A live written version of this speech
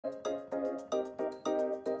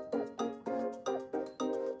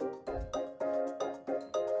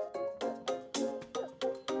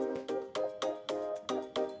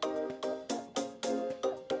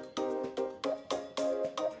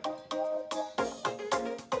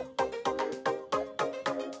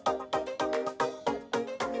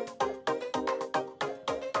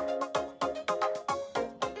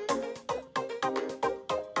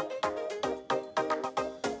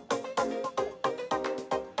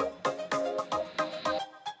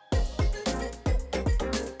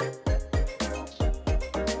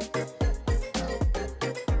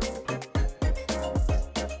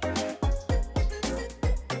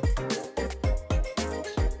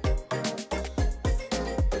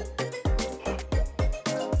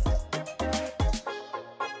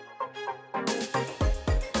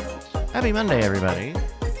Happy Monday, everybody.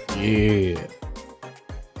 Yeah.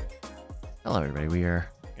 Hello, everybody. We are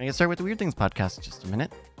going to get started with the Weird Things podcast in just a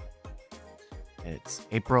minute. It's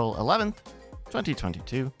April 11th,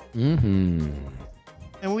 2022. Mm-hmm.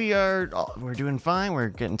 And we're doing fine. We're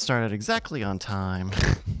getting started exactly on time.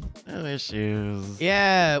 No issues.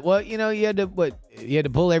 Yeah. Well, you had to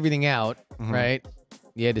pull everything out, right?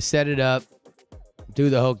 You had to set it up, do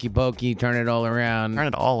the hokey pokey, turn it all around. Turn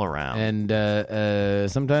it all around. And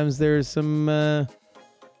sometimes there's some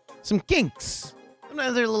kinks.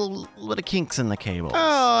 Sometimes there's a little bit of kinks in the cable.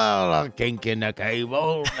 Oh, a kink in the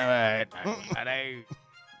cable.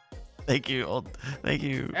 Thank you. Thank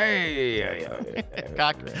you. Hey,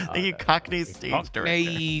 Thank you, Cockney stage director.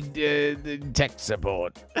 Need tech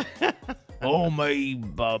support. Oh, me,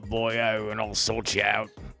 boy, and I'll sort you out.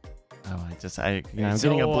 Oh, I'm It's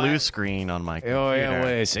getting a all blue screen on my computer. Oh yeah, well,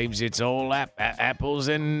 it seems it's all apples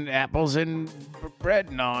and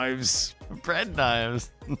bread knives. Bread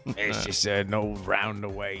knives. It's just an old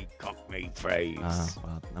roundaway Cockney phrase.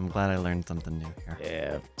 Well, I'm glad I learned something new here.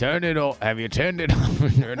 Yeah, turn it off. Have you turned it off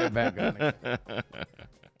and turned it back on?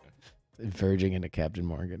 Verging into Captain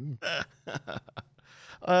Morgan.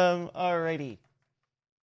 Alrighty.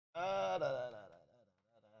 Hi,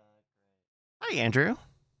 Andrew.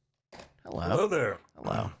 Hello. Hello there.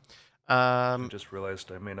 Hello. I just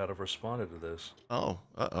realized I may not have responded to this. Oh.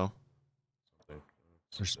 Uh-oh.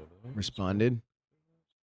 Responded. Resplendent.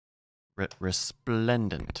 A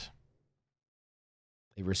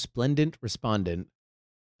resplendent respondent.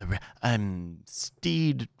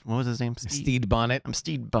 Steed. What was his name? Steed Bonnet. I'm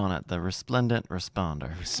Steed Bonnet, the resplendent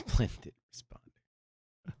responder. Resplendent responder.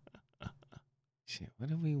 Shit, what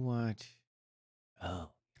did we watch? Oh,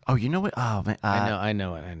 you know what? Oh man, I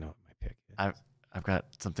know what my pick is. I've got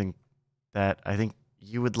something that I think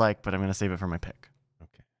you would like, but I'm going to save it for my pick.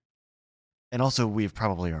 Okay. And also, we've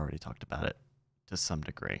probably already talked about it to some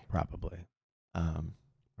degree. Probably.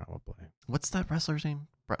 What's that wrestler's name?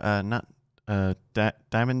 Not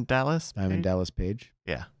Diamond Dallas. Diamond Dallas Page.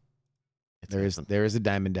 Yeah. There is a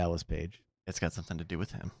Diamond Dallas Page. It's got something to do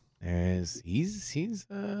with him. He's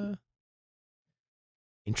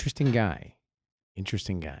interesting guy.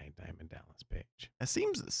 Diamond Dallas Page. It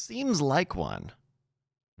seems like one.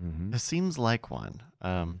 Mm-hmm. It seems like one.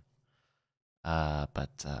 But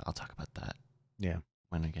I'll talk about that. Yeah.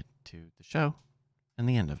 When I get to the show and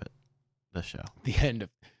the end of it. The show. The end of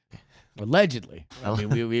allegedly. I mean,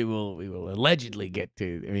 we will allegedly get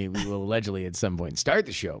to. I mean, we will allegedly at some point start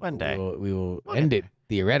the show. One day. We will end it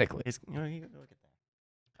theoretically. You look at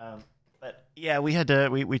that. But yeah, we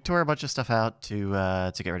tore a bunch of stuff out to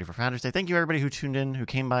get ready for Founders Day. Thank you everybody who tuned in, who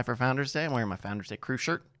came by for Founders Day. I'm wearing my Founders Day crew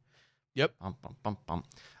shirt. Yep.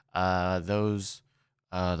 Those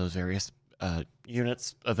various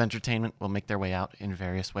units of entertainment will make their way out in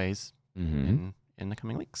various ways in the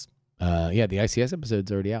coming weeks. Yeah, the ICS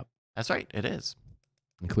episode's already out. That's right, it is.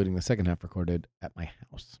 Including the second half recorded at my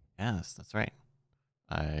house. Yes, that's right.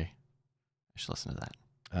 I should listen to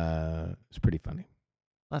that. It's pretty funny.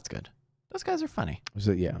 That's good. Those guys are funny. It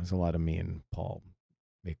was a lot of me and Paul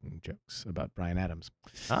making jokes about Bryan Adams.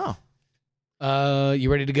 Oh. You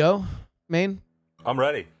ready to go, Maine? I'm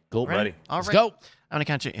ready. Cool. Ready. All Let's right. go. I'm going to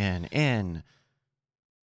count you in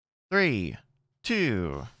 3,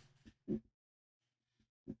 2.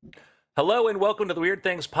 Hello and welcome to the Weird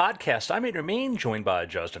Things podcast. I'm Andrew Mean, joined by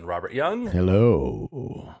Justin Robert Young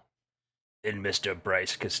Hello. and Mr.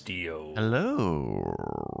 Bryce Castillo. Hello.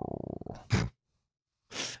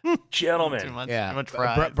 Gentlemen. Too much Yeah.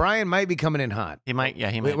 fries. Brian might be coming in hot. He might.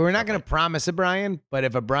 We're not going to promise a Brian, but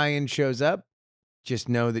if a Brian shows up, just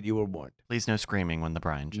know that you were warned. Please no screaming when the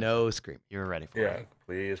Brian shows. No scream. You're ready for Yeah, it.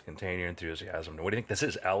 please contain your enthusiasm. What do you think this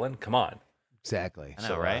is, Ellen? Come on. Exactly. I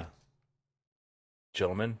know, right?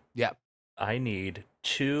 Gentlemen. Yeah. I need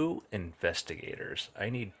 2 investigators. I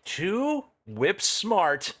need 2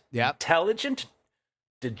 whip-smart, intelligent,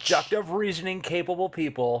 deductive reasoning capable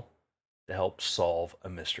people to help solve a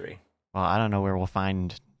mystery. Well, I don't know where we'll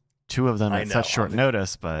find 2 of them at such short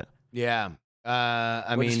notice, but Yeah.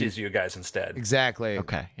 I We'll just mean, use you guys instead. exactly.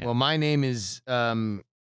 okay. Yeah. Well, my name is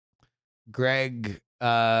Greg.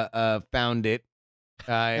 Found it.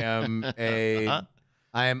 I am a.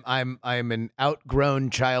 I'm an outgrown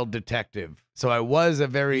child detective. So I was a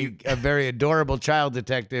very adorable child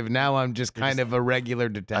detective. Now I'm just kind of a regular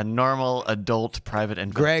A detective. normal adult private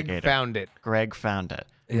investigator. Greg found it. Greg found it.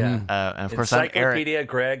 Yeah. And of course I'm Eric. Encyclopedia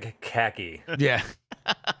Greg Khaki. Yeah.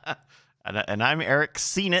 And I'm Eric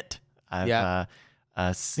Seen It. I've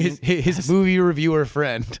seen His movie reviewer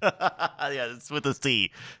friend. yeah, it's with a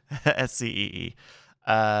C. SCEE.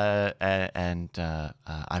 I've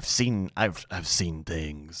seen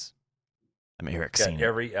things. Eric's Got seen it.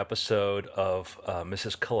 every episode of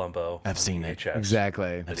Mrs. Columbo. I've seen it. VHS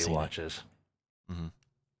Exactly. that he watches. Mm-hmm.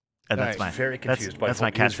 And that's Right. my Very confused by. that's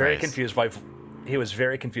my he was very catchphrase. confused by. He was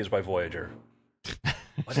very confused by Voyager.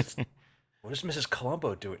 What is Mrs.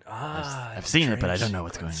 Columbo doing? I've seen it, but I don't know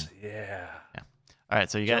what's going on. Yeah. All right,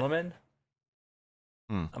 so you Gentlemen,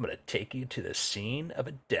 I'm gonna take you to the scene of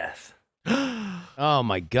a death. Oh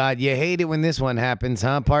my God, you hate it when this one happens,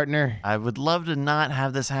 huh, partner? I would love to not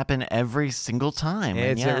have this happen every single time. and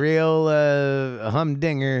It's yet- a real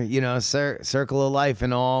humdinger, you know, circle of life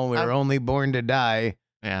and all. We're only born to die.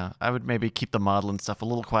 Yeah, I would maybe keep the model and stuff a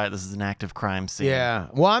little quiet. This is an active crime scene. Yeah.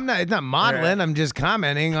 Well, it's not modeling. I'm just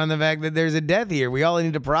commenting on the fact that there's a death here. We all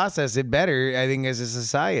need to process it better, I think, as a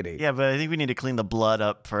society. Yeah, but I think we need to clean the blood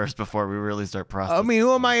up first before we really start processing. I mean,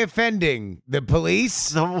 who am I offending? The police?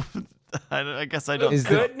 So, I guess I don't. Is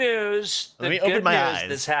Good news. Let me The good open my news,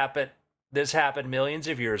 eyes. This happened millions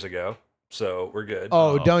of years ago, so we're good.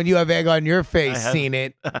 Oh, don't you have egg on your face? I have- Seen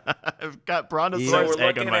it. I've got Brontosaurus So we're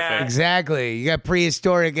egg on looking my at- face. Exactly. You got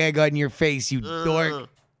prehistoric egg on your face, you dork.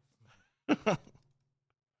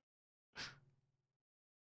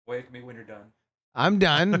 Wake me when you're done. I'm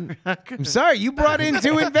done. I'm sorry. You brought in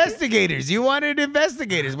 2 investigators. You wanted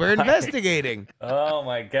investigators. We're investigating. Oh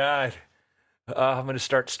my god. I'm gonna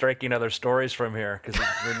start striking other stories from here because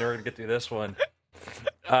we're never gonna get through this one.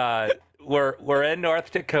 We're in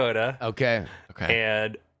North Dakota Okay. Okay.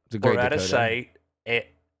 and It's a great we're at Dakota. a site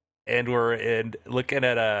and we're looking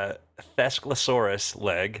at a Thescelosaurus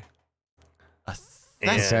leg.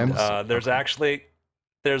 And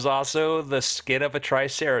there's also the skin of a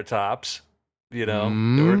Triceratops. You know,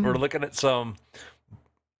 we're looking at some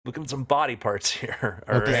body parts here.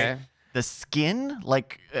 all Okay. right? The skin,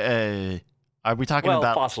 like, are we talking Well,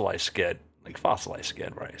 about? fossilized skin,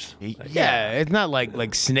 Bryce. Yeah, it's not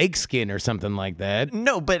like snake skin or something like that.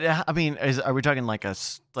 No, but I mean, are we talking like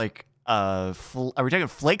are we talking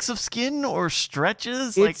flakes of skin or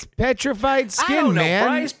stretches? It's petrified skin, I don't know, man.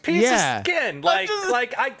 Bryce. Piece yeah. of skin.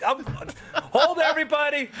 I'm hold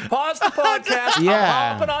everybody. Pause the podcast. Yeah.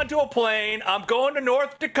 I'm hopping onto a plane. I'm going to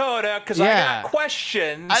North Dakota because I Yeah. got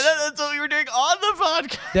questions. I thought that's what we were doing on the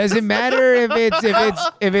podcast. Does it matter if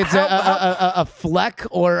it's a fleck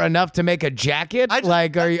or enough to make a jacket? Are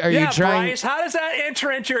you trying? Bryce, how does that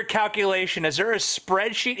enter into your calculation? Is there a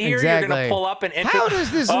spreadsheet here you're Exactly. going to pull up and enter? How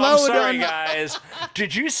does this I'm load sorry, on- guys.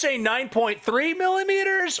 Did you say 9.3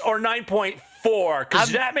 millimeters or 9.4?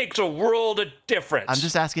 Because that makes a world of difference. I'm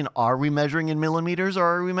just asking: are we measuring in millimeters or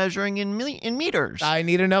are we measuring in meters? I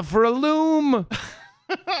need enough for a loom.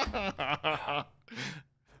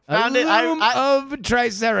 Found it. Loom of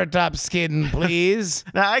Triceratops skin, please.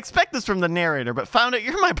 Now I expect this from the narrator, but found it.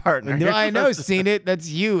 You're my partner. No, You're I know, supposed to- seen it. That's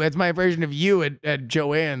you. That's my version of you at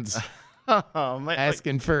Joanne's Oh, my,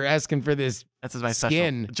 asking for this. That's my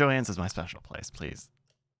skin. special. Joanne's is my special place, please.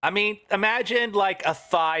 I mean, imagine like a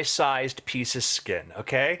thigh-sized piece of skin,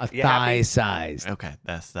 okay? A You happy? thigh-sized. Okay,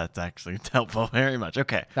 that's actually helpful very much.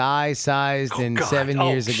 Okay. Thigh-sized Oh, and God. 7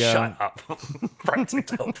 years ago. Shut up. Bryce,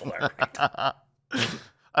 it's helpful.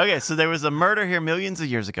 Okay, so there was a murder here millions of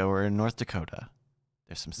years ago. We're in North Dakota.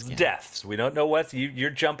 There's some skin. Deaths. We don't know what you're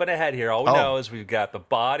jumping ahead here. All we Oh. know is we've got the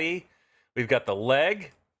body, we've got the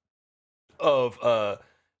leg of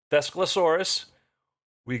Thescelosaurus,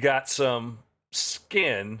 we got some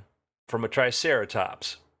skin from a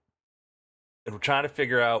Triceratops, and we're trying to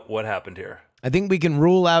figure out what happened here. I think we can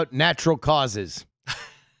rule out natural causes.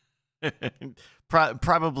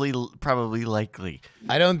 Probably likely.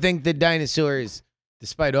 I don't think the dinosaurs,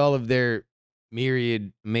 despite all of their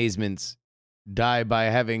myriad amazements, die by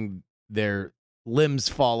having their limbs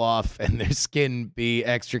fall off and their skin be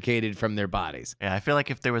extricated from their bodies. Yeah, I feel like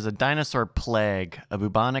if there was a dinosaur plague, a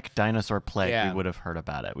bubonic dinosaur plague, Yeah. we would have heard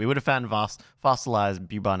about it. We would have found fossilized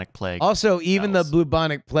bubonic plague. Also, even the cells.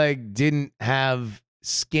 bubonic plague didn't have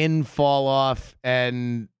skin fall off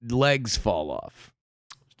and legs fall off.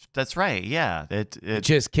 That's right. Yeah, It it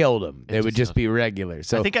just killed them. it They would just just be regular.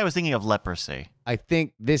 So I think I was thinking of leprosy. I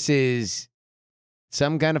think this is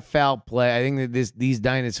some kind of foul play. I think that these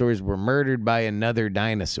dinosaurs were murdered by another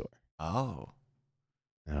dinosaur. Oh.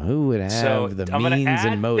 Now, who would have So the I'm gonna means add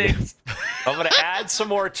and motive? things- I'm going to add some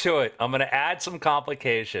more to it. I'm going to add some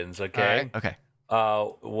complications, okay? Okay.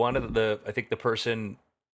 One of I think the person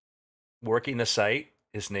working the site,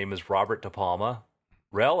 his name is Robert De Palma,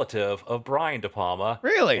 relative of Brian De Palma.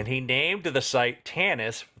 Really? And he named the site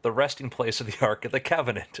Tanis, the resting place of the Ark of the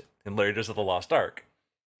Covenant in Raiders of the Lost Ark.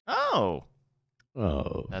 Oh,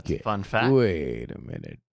 Oh, that's a fun fact. Wait a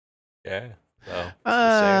minute. Yeah. So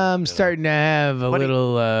I'm starting to have a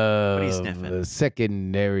little what are you sniffing?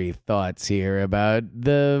 secondary thoughts here about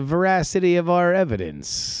the veracity of our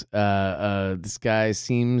evidence. This guy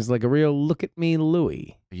seems like a real look at me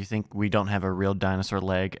Louie. You think we don't have a real dinosaur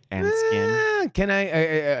leg and skin? Can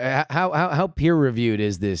I? How peer reviewed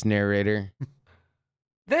is this, narrator?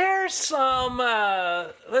 There's some,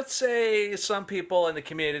 let's say some people in the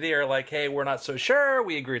community are like, hey, we're not so sure.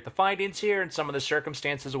 We agree with the findings here and some of the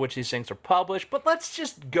circumstances in which these things are published, but let's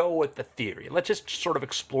just go with the theory. Let's just sort of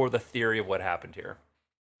explore the theory of what happened here.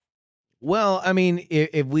 Well, I mean,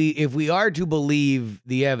 if we are to believe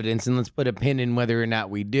the evidence, and let's put a pin in whether or not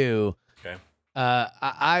we do, okay.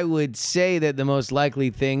 I would say that the most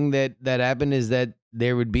likely thing that happened is that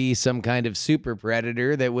there would be some kind of super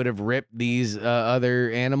predator that would have ripped these other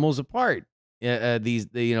animals apart.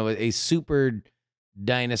 A super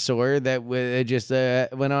dinosaur that just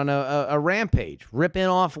went on a rampage, ripping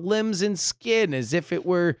off limbs and skin as if it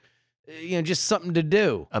were, just something to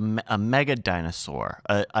do. A mega dinosaur,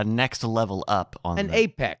 a next level up on an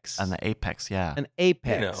apex. On the apex, yeah. An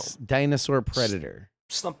apex dinosaur predator.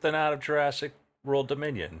 Something out of Jurassic World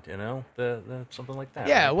Dominion, the something like that.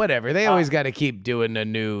 Yeah, right? Whatever. They always got to keep doing a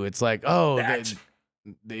new. It's like, it's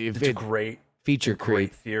a great feature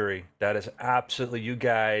great theory. That is absolutely, you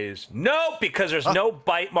guys. No, because there's no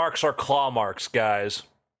bite marks or claw marks, guys.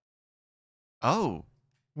 Oh,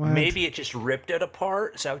 what? Maybe it just ripped it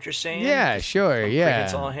apart. Is that what you're saying? Yeah, sure. Yeah,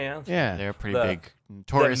 it's all hands. Yeah, they're pretty big.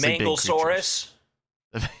 Notoriously the Manglesaurus.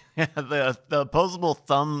 the opposable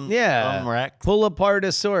thumb wreck. Pull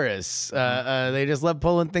apartosaurus. They just love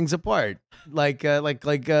pulling things apart, like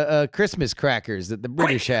Christmas crackers that the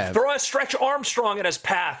British have. Throw a Stretch Armstrong in his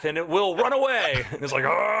path and it will run away. And it's like,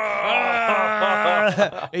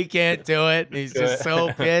 he can't do it. He's just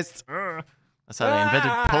so pissed. That's how they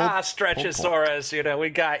invented Stretchosaurus. We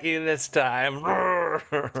got you this time.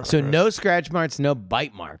 So no scratch marks, no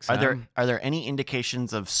bite marks. Are there any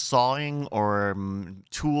indications of sawing or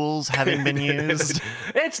tools having been used?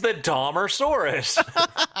 It's the Dahmersaurus.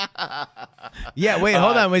 Yeah, wait,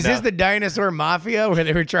 hold on. Was this the dinosaur mafia where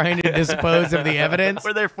they were trying to dispose of the evidence?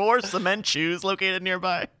 Were there 4 cement shoes located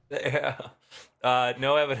nearby? Yeah.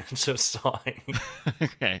 No evidence of sawing.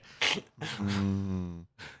 Okay.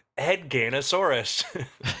 Edganosaurus.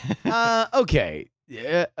 Okay.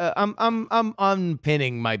 I'm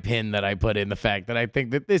unpinning my pin that I put in the fact that I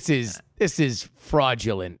think that this is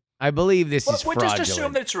fraudulent. I believe this is fraudulent. Just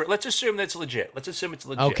assume that it's let's assume that it's legit. Let's assume it's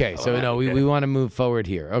legit. Okay, so we want to move forward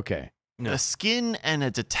here. Okay. A skin and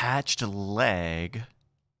a detached leg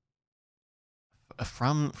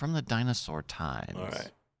from the dinosaur times. All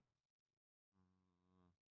right.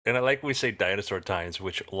 And I like we say dinosaur times,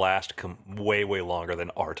 which last way, way longer than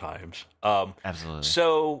our times. Absolutely.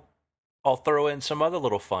 So I'll throw in some other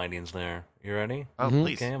little findings there. You ready? Oh,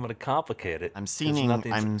 please. Okay, I'm going to complicate it. I'm seeing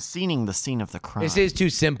the scene of the crime. This is too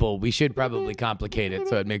simple. We should probably complicate it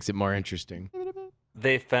so it makes it more interesting.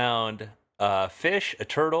 They found a fish, a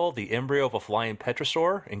turtle, the embryo of a flying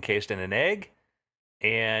petrosaur encased in an egg,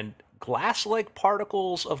 and glass-like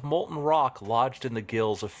particles of molten rock lodged in the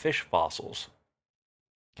gills of fish fossils.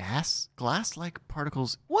 Glass-like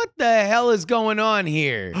particles. What the hell is going on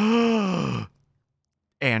here?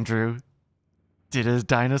 Andrew, did a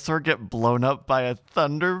dinosaur get blown up by a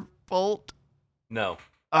thunderbolt? No.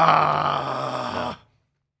 No.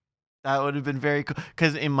 That would have been very cool.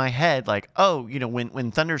 Because in my head,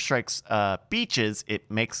 when thunder strikes beaches, it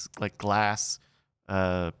makes like glass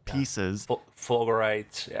pieces.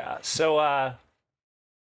 Fulgurites, yeah. So,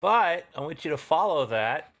 but I want you to follow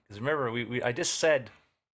that. Because remember, I just said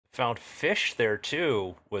found fish there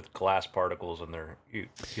too with glass particles in their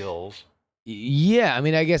gills. Yeah, I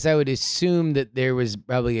mean, I guess I would assume that there was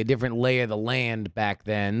probably a different lay of the land back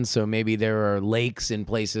then. So maybe there are lakes in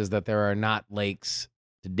places that there are not lakes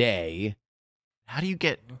today. How do you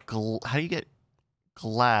get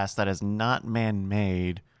glass that is not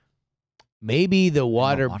man-made? Maybe the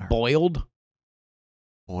water boiled.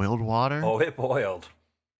 Boiled water? Oh, it boiled.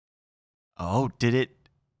 Oh, did it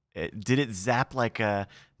zap like a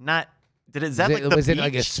not? Did it zap like the beach? Was it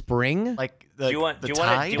like a spring? Like the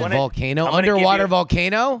tide? A volcano? Underwater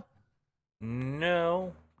volcano?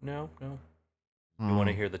 No. You want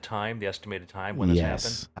to hear the time, the estimated time when this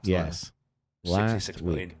happened? Yes. 66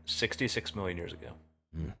 million years ago.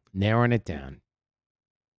 Narrowing it down.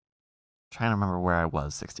 Trying to remember where I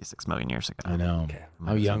was 66 million years ago. I know. Okay.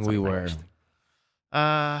 How young we were.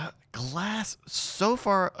 Glass so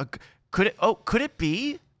far. Could it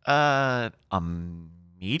be a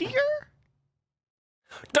meteor?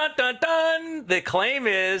 Dun, dun, dun! The claim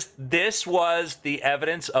is this was the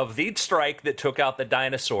evidence of the strike that took out the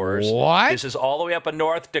dinosaurs. What? This is all the way up in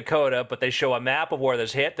North Dakota, but they show a map of where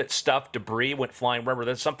this hit, that stuff, debris went flying. Remember,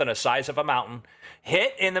 there's something the size of a mountain.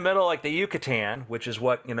 Hit in the middle like the Yucatan, which is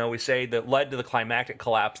what, we say that led to the climactic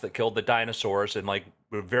collapse that killed the dinosaurs and like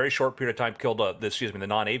a very short period of time killed the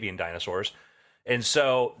non-avian dinosaurs. And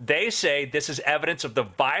so they say this is evidence of the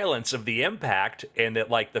violence of the impact, and that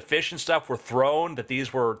like the fish and stuff were thrown, that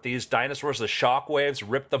these dinosaurs, the shock waves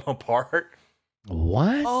ripped them apart.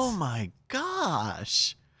 What? Oh my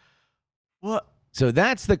gosh. What? So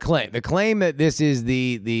that's the claim. The claim that this is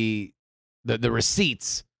the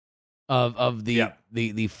receipts of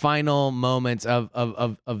the final moments of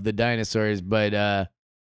the dinosaurs, but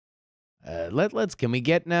can we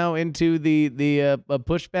get now into the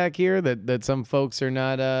pushback here that some folks are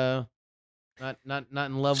not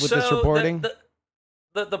in love with this reporting?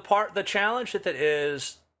 The challenge that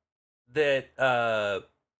is that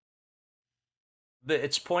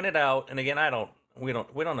it's pointed out, and again, we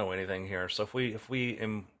don't know anything here. So if we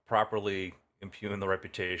improperly impugn the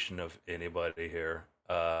reputation of anybody here,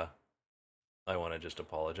 I want to just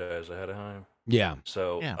apologize ahead of time. Yeah.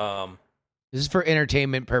 So this is for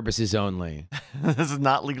entertainment purposes only. This is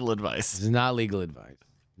not legal advice. This is not legal advice.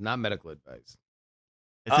 Not medical advice.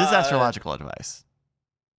 This is astrological advice.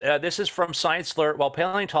 This is from Science Alert. While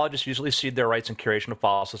paleontologists usually cede their rights in curation of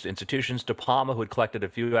fossils to institutions, De Palma, who had collected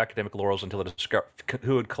few academic laurels until the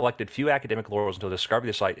discovery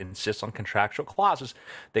of the site, insists on contractual clauses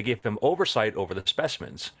that give him oversight over the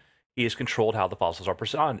specimens. He has controlled how the fossils are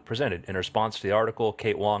presented. In response to the article,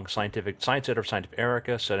 Kate Wong, science editor of Scientific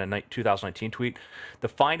America, said in a 2019 tweet, "The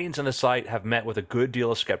findings on the site have met with a good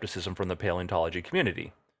deal of skepticism from the paleontology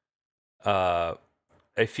community. A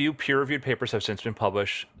few peer-reviewed papers have since been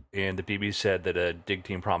published, and the BBC said that a dig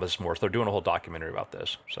team promises more. So they're doing a whole documentary about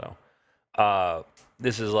this. So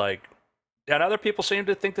this is like, and other people seem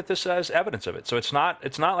to think that this has evidence of it. So it's not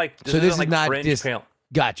like this is like not fringe just.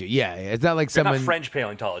 Gotcha. Yeah, it's not like someone. Not French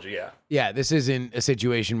paleontology. Yeah. Yeah, this isn't a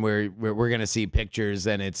situation where we're gonna see pictures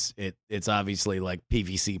and it's obviously like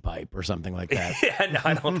PVC pipe or something like that. Yeah, no,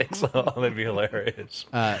 I don't think so. That'd be hilarious.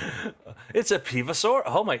 It's a Pivosaur.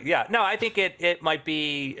 Oh my, yeah. No, I think it might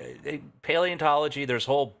be paleontology. There's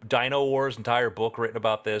whole Dino Wars entire book written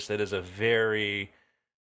about this. That is a very,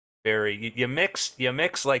 very you mix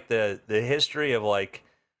like the history of like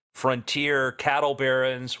frontier cattle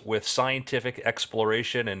barons with scientific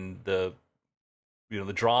exploration and the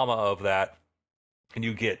drama of that, and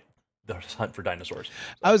you get the hunt for dinosaurs. So.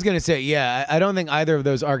 I was gonna say, yeah, I don't think either of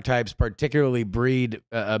those archetypes particularly breed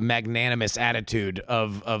a magnanimous attitude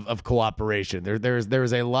of cooperation.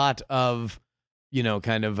 There's a lot of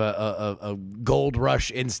kind of a gold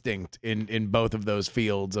rush instinct in both of those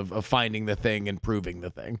fields of finding the thing and proving the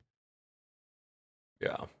thing.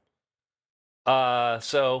 Yeah.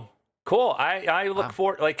 So cool. I look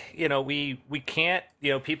forward, like, we can't,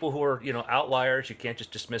 people who are, outliers, you can't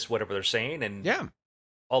just dismiss whatever they're saying. And yeah,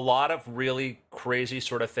 a lot of really crazy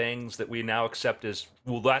sort of things that we now accept as,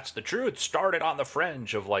 well, that's the truth. Started on the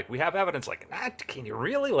fringe of like, we have evidence like that. Can you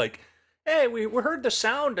really like, hey, we heard the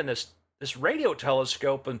sound in this radio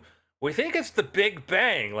telescope and we think it's the Big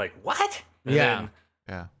Bang. Like, what? And yeah.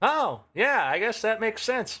 Yeah. Oh, yeah, I guess that makes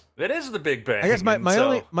sense. It is the Big Bang. I guess my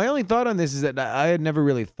only thought on this is that I had never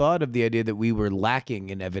really thought of the idea that we were lacking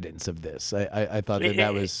in evidence of this. I thought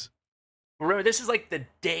that was... Remember, this is like the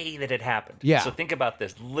day that it happened. Yeah. So think about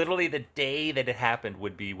this. Literally the day that it happened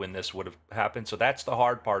would be when this would have happened. So that's the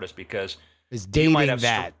hard part, is because... Is dating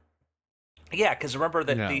that. Yeah, because remember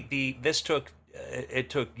that it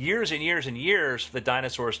took years and years and years for the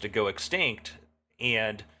dinosaurs to go extinct,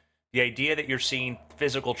 and... the idea that you're seeing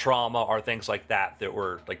physical trauma or things like that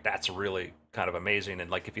were like, that's really kind of amazing. And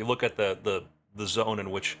like, if you look at the zone in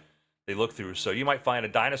which they look through, so you might find a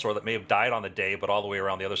dinosaur that may have died on the day, but all the way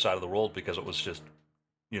around the other side of the world because it was just,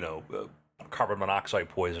 carbon monoxide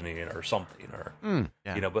poisoning or something, or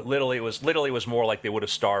but literally it was more like they would have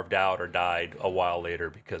starved out or died a while later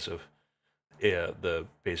because of the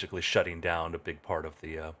basically shutting down a big part of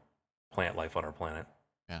the plant life on our planet.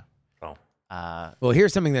 Yeah. So. Well,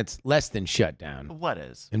 here's something that's less than shut down. What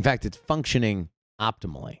is? In fact, it's functioning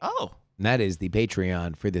optimally. Oh. And that is the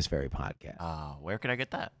Patreon for this very podcast. Where can I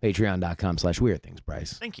get that? Patreon.com/weirdthings,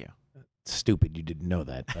 Bryce. Thank you. It's stupid you didn't know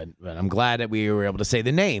that, but I'm glad that we were able to say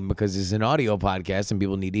the name because it's an audio podcast and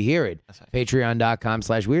people need to hear it. That's right.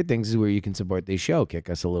 Patreon.com/weirdthings is where you can support the show. Kick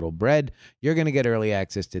us a little bread. You're going to get early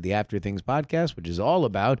access to the After Things podcast, which is all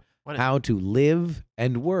about how to live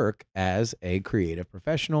and work as a creative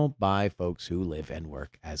professional by folks who live and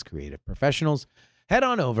work as creative professionals. head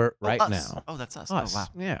on over right now. Oh, that's us. Us. Oh, wow.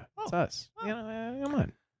 Yeah, it's us. Oh. You know, come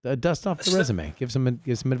on. Dust off the resume. Give some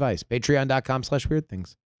advice.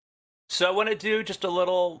 Patreon.com/weirdthings. So I want to do just a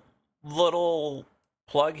little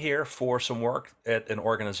plug here for some work at an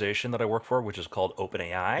organization that I work for, which is called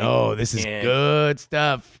OpenAI. Oh, this is good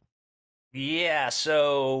stuff. Yeah,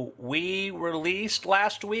 so we released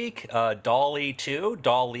last week DALL-E 2.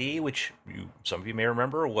 DALL-E, which some of you may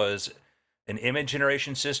remember, was an image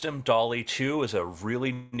generation system. DALL-E 2 is a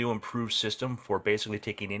really new improved system for basically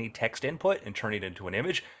taking any text input and turning it into an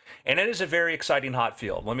image. And it is a very exciting hot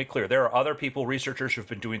field. Let me be clear. There are other people, researchers, who've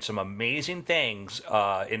been doing some amazing things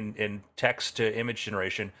in text to image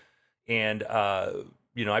generation. And,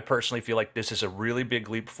 I personally feel like this is a really big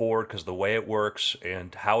leap forward because the way it works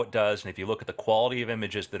and how it does. And if you look at the quality of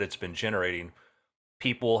images that it's been generating,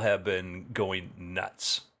 people have been going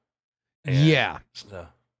nuts. And yeah.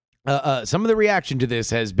 Some of the reaction to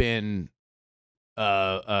this has been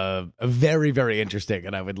very, very interesting,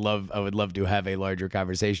 and I would love to have a larger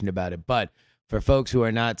conversation about it. But for folks who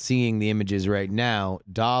are not seeing the images right now,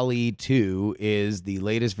 DALL-E 2 is the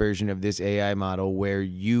latest version of this AI model where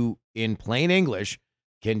you, in plain English,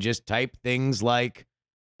 can just type things like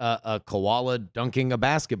a koala dunking a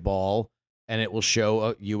basketball, and it will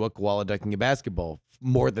show you a koala dunking a basketball.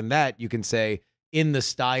 More than that, you can say, in the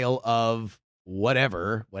style of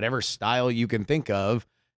whatever style you can think of,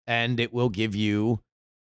 and it will give you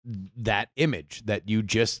that image that you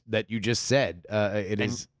just said.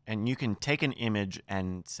 And you can take an image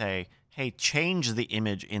and say, hey, change the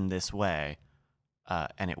image in this way,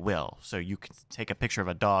 and it will. So you can take a picture of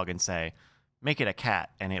a dog and say, make it a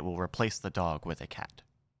cat, and it will replace the dog with a cat.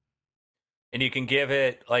 And you can give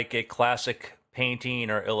it like a classic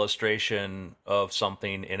painting or illustration of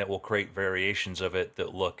something, and it will create variations of it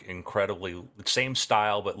that look incredibly same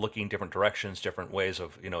style, but looking different directions, different ways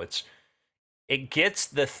of, it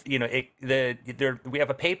gets we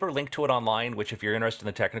have a paper linked to it online, which if you're interested in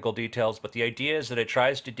the technical details, but the idea is that it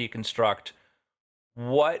tries to deconstruct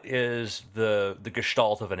what is the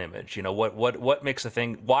gestalt of an image. What makes a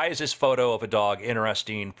thing, why is this photo of a dog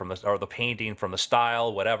interesting or the painting from the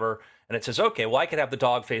style, whatever. And it says, okay, well, I could have the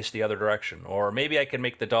dog face the other direction, or maybe I can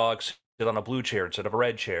make the dog sit on a blue chair instead of a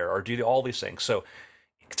red chair, or do all these things. So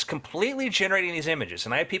it's completely generating these images.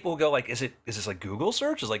 And I have people who go like, is this like Google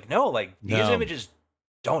search? It's like, no, these images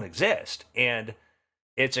don't exist. And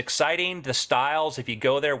it's exciting. The styles, if you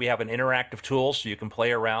go there, we have an interactive tool so you can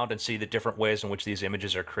play around and see the different ways in which these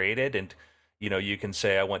images are created. And, you can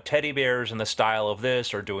say, I want teddy bears in the style of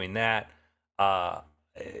this or doing that.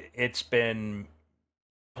 It's been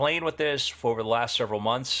playing with this for over the last several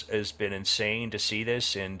months has been insane to see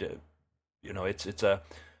this. And,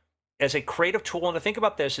 as a creative tool, and to think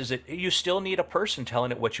about this is that you still need a person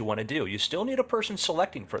telling it what you want to do. You still need a person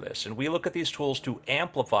selecting for this. And we look at these tools to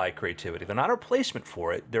amplify creativity. They're not a replacement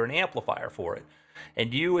for it. They're an amplifier for it.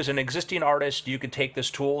 And you, as an existing artist, you could take this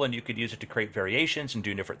tool and you could use it to create variations and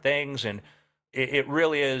do different things. And it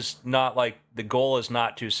really is not like the goal is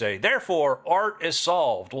not to say, therefore, art is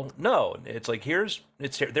solved. Well, no, it's like,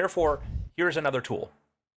 therefore, here's another tool.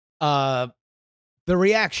 The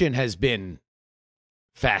reaction has been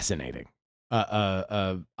fascinating.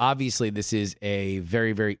 Obviously, this is a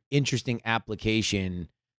very, very interesting application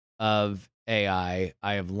of AI.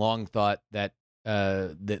 I have long thought that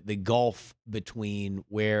the gulf between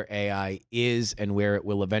where AI is and where it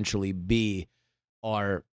will eventually be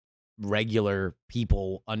are regular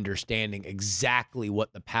people understanding exactly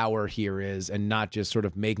what the power here is and not just sort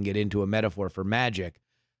of making it into a metaphor for magic.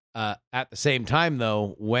 At the same time,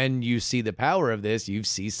 though, when you see the power of this, you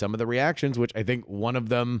see some of the reactions, which I think one of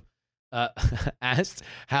them asked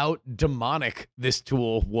how demonic this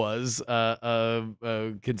tool was,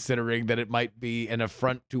 considering that it might be an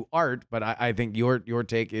affront to art. But I think your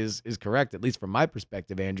take is correct, at least from my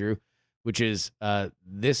perspective, Andrew, which is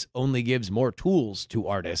this only gives more tools to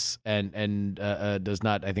artists and does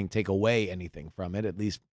not, I think, take away anything from it, at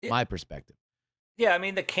least my perspective. Yeah, I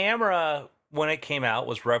mean, the camera, when it came out,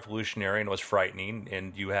 was revolutionary and was frightening,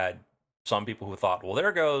 and you had some people who thought, well,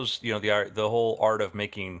 there goes the whole art of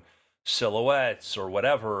making silhouettes or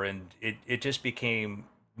whatever, and it just became,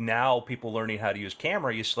 now people learning how to use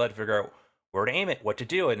camera, you still had to figure out where to aim it, what to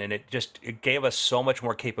do, and it gave us so much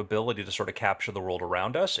more capability to sort of capture the world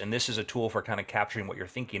around us. And this is a tool for kind of capturing what you're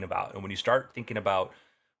thinking about. And when you start thinking about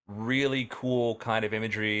really cool kind of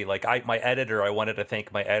imagery, like I wanted to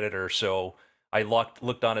thank my editor, so I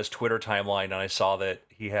looked on his Twitter timeline and I saw that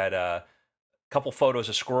he had a couple photos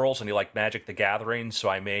of squirrels and he liked Magic the Gathering. So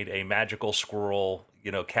I made a magical squirrel,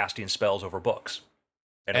 casting spells over books.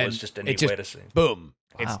 And it was just a neat way to see. Boom.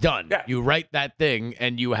 Wow. It's done. Yeah. You write that thing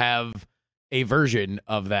and you have a version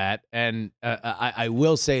of that. And I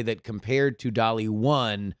will say that compared to DALL-E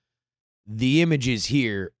 1, the images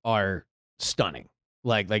here are stunning.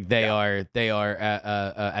 Like they are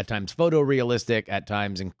at times photorealistic, at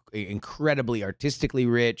times incredibly artistically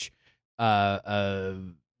rich.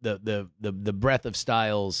 The breadth of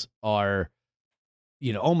styles are,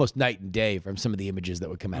 almost night and day from some of the images that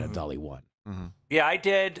would come out of DALL-E 1. Mm-hmm. Yeah, I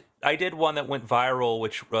did one that went viral,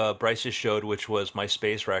 which Bryce just showed, which was my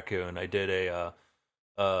space raccoon. I did a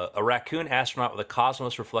raccoon astronaut with a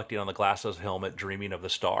cosmos reflecting on the glass of his helmet, dreaming of the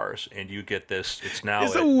stars. And you get this. It's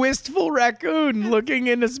now a wistful raccoon looking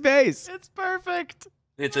into space. It's perfect.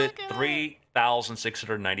 It's at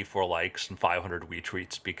 3,694 likes and 500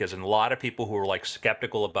 retweets, because a lot of people who were like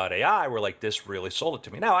skeptical about AI were like, this really sold it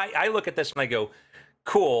to me. Now I look at this and I go,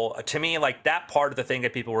 cool. To me, like, that part of the thing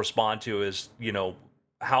that people respond to is,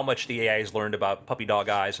 how much the AI has learned about puppy dog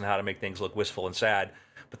eyes and how to make things look wistful and sad.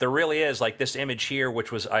 But there really is, like, this image here,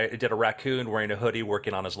 which was, I did a raccoon wearing a hoodie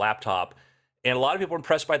working on his laptop. And a lot of people are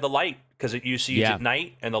impressed by the light, because you see it's at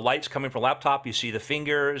night and the light's coming from laptop. You see the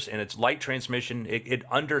fingers and it's light transmission. It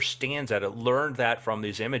understands that. It learned that from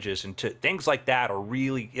these images. And things like that are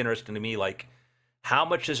really interesting to me. Like, how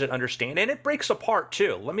much does it understand? And it breaks apart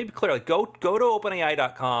too. Let me be clear. Like, go to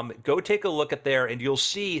OpenAI.com, go take a look at there, and you'll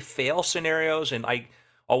see fail scenarios. And I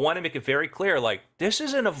want to make it very clear, like, this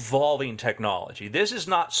is an evolving technology. This is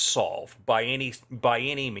not solved by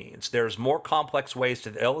any means. There's more complex ways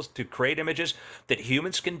to create images that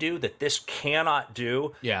humans can do that this cannot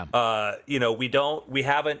do. Yeah. We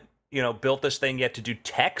haven't built this thing yet to do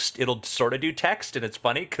text. It'll sort of do text, and it's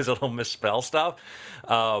funny because it'll misspell stuff.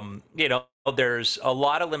 There's a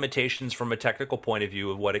lot of limitations from a technical point of view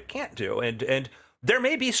of what it can't do. And there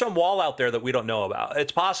may be some wall out there that we don't know about.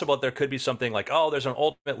 It's possible that there could be something like, oh, there's an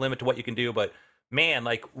ultimate limit to what you can do. But man,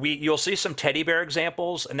 like, you'll see some teddy bear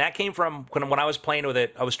examples. And that came from when I was playing with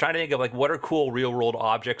it, I was trying to think of, like, what are cool real world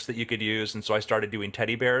objects that you could use. And so I started doing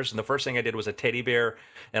teddy bears. And the first thing I did was a teddy bear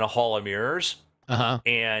in a hall of mirrors.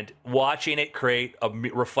 And watching it create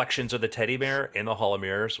reflections of the teddy bear in the hall of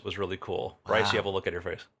mirrors was really cool. Wow. Bryce, you have a look at your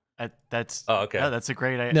face. That's okay. No, that's a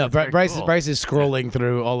great idea. No, Bryce is scrolling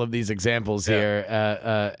through all of these examples here,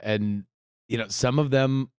 and some of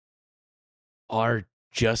them are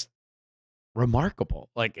just remarkable.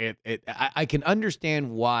 Like I can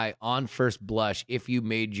understand why, on first blush, if you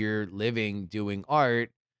made your living doing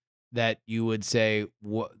art, that you would say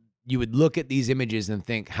you would look at these images and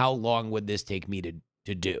think, how long would this take me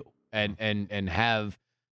to do, and have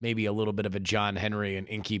maybe a little bit of a John Henry and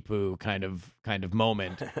Inky Poo kind of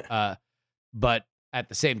moment. But at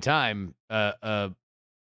the same time, I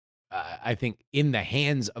think in the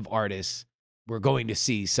hands of artists, we're going to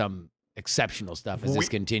see some exceptional stuff as this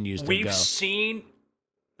continues to go. We've seen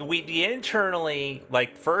internally,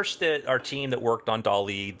 like, first our team that worked on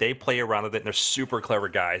DALL-E, they play around with it, and they're super clever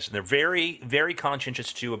guys, and they're very, very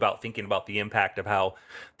conscientious too about thinking about the impact of how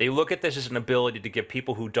they look at this as an ability to give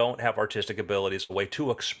people who don't have artistic abilities a way to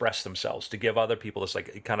express themselves, to give other people this,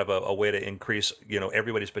 like, kind of a way to increase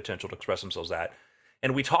everybody's potential to express themselves. That,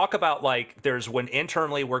 and we talk about, like, there's when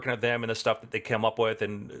internally working with them and the stuff that they come up with,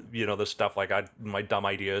 and the stuff like my dumb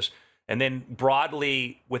ideas. And then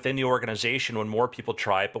broadly within the organization, when more people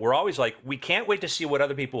try it, but we're always like, we can't wait to see what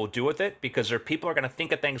other people will do with it, because people are going to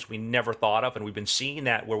think of things we never thought of. And we've been seeing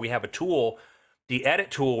that where we have a tool, the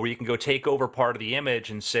edit tool, where you can go take over part of the image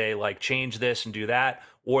and say, like, change this and do that,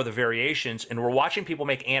 or the variations. And we're watching people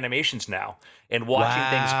make animations now and watching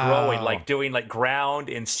things growing, like doing like ground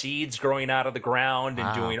and seeds growing out of the ground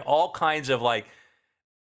and doing all kinds of, like,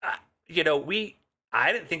 I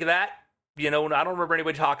didn't think of that. I don't remember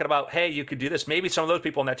anybody talking about, hey, you could do this. Maybe some of those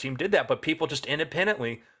people on that team did that, but people just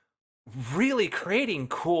independently really creating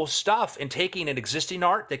cool stuff and taking an existing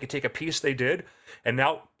art. They could take a piece they did and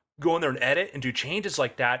now go in there and edit and do changes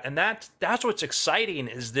like that. And that's what's exciting,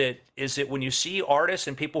 is that when you see artists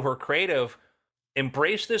and people who are creative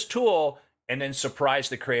embrace this tool and then surprise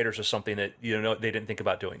the creators of something that they didn't think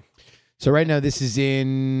about doing. So right now this is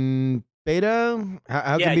in beta.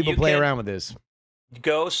 How can people play around with this?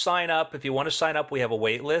 Go sign up. If you want to sign up, we have a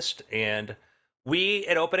wait list, and we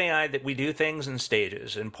at OpenAI, that we do things in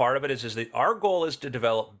stages. And part of it is that our goal is to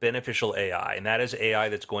develop beneficial AI, and that is AI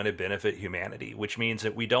that's going to benefit humanity, which means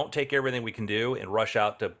that we don't take everything we can do and rush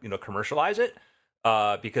out to commercialize it,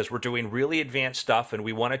 because we're doing really advanced stuff, and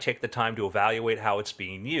we want to take the time to evaluate how it's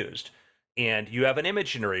being used. And you have an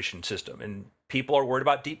image generation system, and people are worried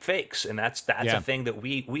about deep fakes, and that's a thing that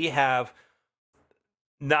we have.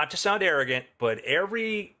 Not to sound arrogant, but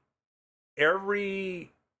every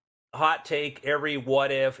hot take, every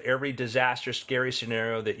what if, every disaster, scary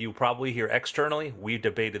scenario that you probably hear externally, we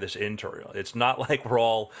debated this internally. It's not like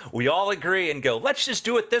we all agree and go, let's just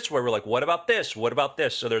do it this way. We're like, what about this? What about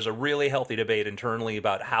this? So there's a really healthy debate internally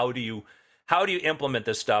about how do you implement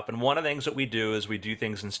this stuff. And one of the things that we do is we do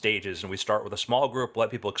things in stages, and we start with a small group, let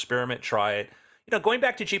people experiment, try it. Going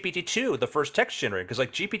back to GPT-2, the first text generator, because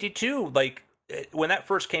like GPT-2, like when that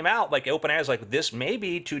first came out, like OpenAI is like, this may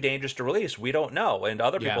be too dangerous to release. We don't know. And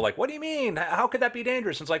other people are like, what do you mean? How could that be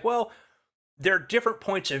dangerous? And it's like, well, there are different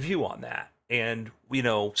points of view on that. And,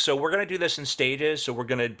 so we're going to do this in stages. So we're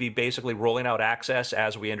going to be basically rolling out access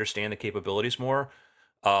as we understand the capabilities more.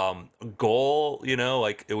 Goal,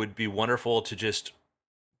 like it would be wonderful to just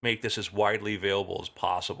make this as widely available as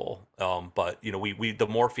possible. But, we the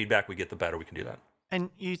more feedback we get, the better we can do that. And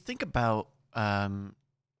you think about,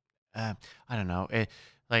 I don't know,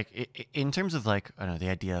 in terms of like, I don't know, the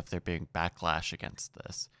idea of there being backlash against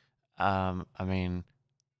this. I mean,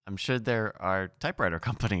 I'm sure there are typewriter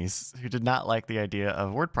companies who did not like the idea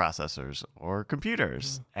of word processors or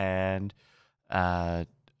computers. And at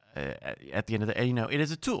the end of the day, it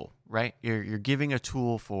is a tool, right? You're giving a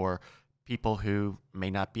tool for people who may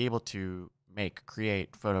not be able to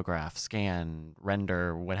create, photograph, scan,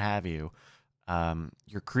 render, what have you.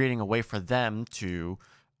 You're creating a way for them to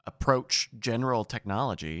approach general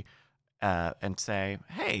technology and say,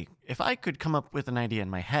 hey, if I could come up with an idea in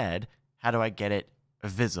my head, how do I get it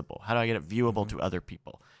visible? How do I get it viewable to other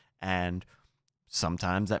people? And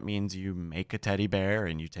sometimes that means you make a teddy bear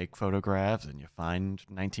and you take photographs and you find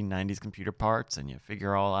 1990s computer parts and you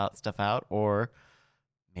figure stuff out. Or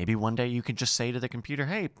maybe one day you can just say to the computer,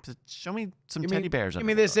 hey, show me some teddy bears. Give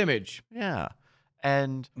me this image. Yeah.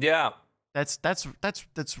 And yeah, that's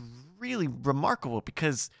really remarkable,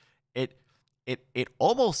 because it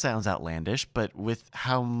almost sounds outlandish, but with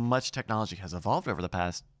how much technology has evolved over the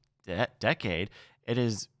past decade, it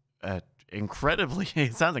is it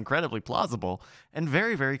sounds incredibly plausible and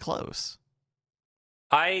very, very close.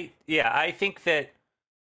 I think that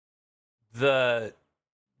the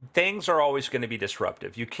things are always going to be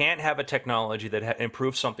disruptive. You can't have a technology that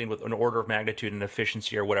improves something with an order of magnitude and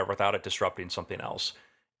efficiency or whatever without it disrupting something else.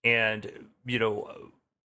 And,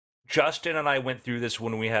 Justin and I went through this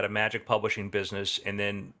when we had a magic publishing business. And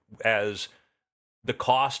then as the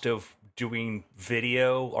cost of doing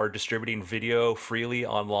video or distributing video freely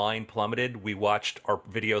online plummeted, we watched our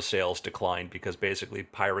video sales decline, because basically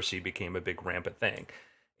piracy became a big rampant thing.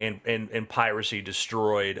 And piracy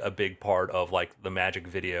destroyed a big part of like the magic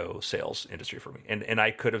video sales industry for me. And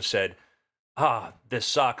I could have said, this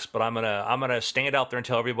sucks, but I'm gonna stand out there and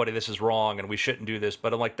tell everybody this is wrong and we shouldn't do this.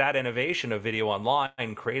 But I'm like, that innovation of video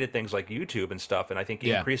online created things like YouTube and stuff, and I think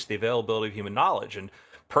it increased the availability of human knowledge. And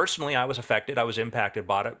personally, I was affected, I was impacted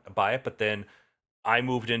by it, but then I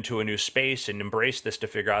moved into a new space and embraced this to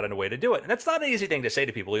figure out a way to do it. And that's not an easy thing to say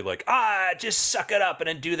to people. You're like, just suck it up and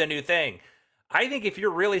then do the new thing. I think if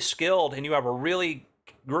you're really skilled and you have a really,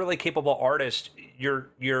 really capable artist,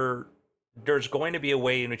 there's going to be a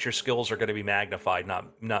way in which your skills are going to be magnified,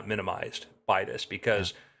 not minimized by this.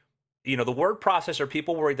 Because, the word processor,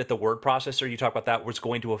 people worried that the word processor, you talk about that, was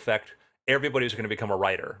going to affect everybody who's going to become a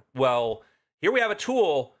writer. Well, here we have a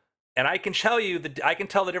tool, and I can tell you that I can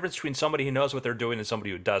tell the difference between somebody who knows what they're doing and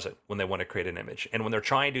somebody who doesn't when they want to create an image. And when they're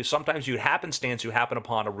trying to, sometimes you happen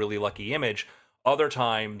upon a really lucky image. Other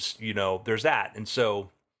times, there's that. And so,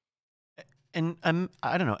 and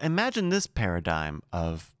I don't know, imagine this paradigm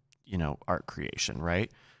of, art creation, right?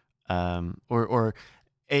 Or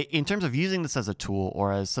in terms of using this as a tool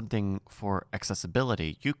or as something for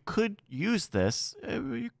accessibility, you could use this.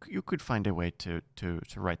 You could find a way to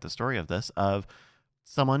write the story of this, of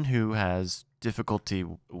someone who has difficulty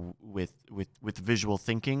with visual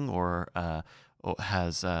thinking, or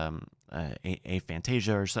has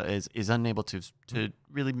aphantasia, or so, is unable to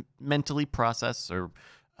really mentally process or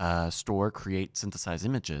store, create, synthesize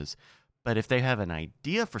images. But if they have an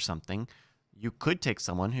idea for something, you could take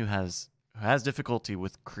someone who has difficulty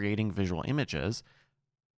with creating visual images,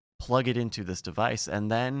 plug it into this device,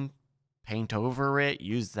 and then paint over it,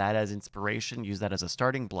 use that as inspiration, use that as a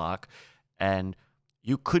starting block, and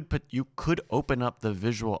you could open up the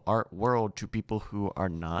visual art world to people who are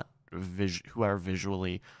not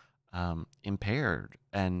visually impaired,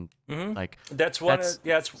 and that's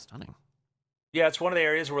stunning. Yeah, it's one of the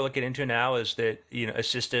areas we're looking into now, is that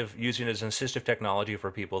using as an assistive technology for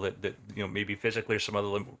people that maybe physically or some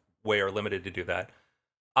other way are limited to do that.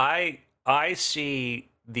 I see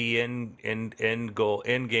the end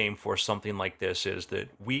game for something like this is that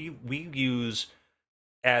we use,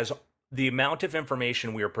 as the amount of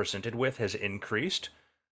information we are presented with has increased,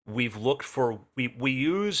 we've looked for, we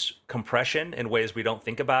use compression in ways we don't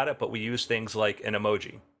think about it, but we use things like an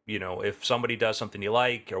emoji. You know, if somebody does something you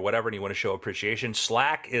like or whatever and you want to show appreciation,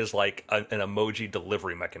 Slack is like an emoji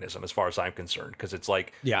delivery mechanism as far as I'm concerned, because it's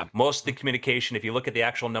like most of the communication, if you look at the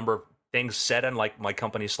actual number of things said on like my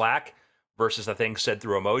company Slack versus the things said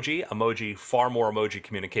through emoji, far more emoji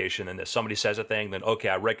communication than this. Somebody says a thing, then okay,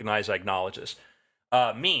 I recognize, I acknowledge this.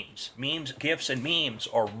 Memes, GIFs and memes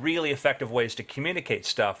are really effective ways to communicate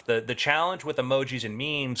stuff. The challenge with emojis and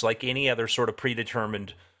memes, like any other sort of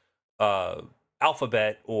predetermined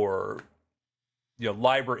alphabet or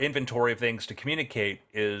library inventory of things to communicate,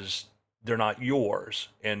 is they're not yours.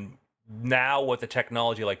 And now with a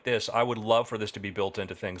technology like this, I would love for this to be built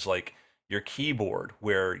into things like your keyboard,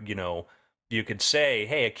 where you could say,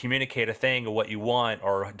 hey, communicate a thing of what you want,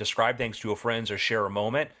 or describe things to your friends, or share a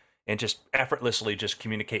moment, and just effortlessly just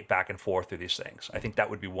communicate back and forth through these things. I think that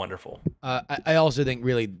would be wonderful. I also think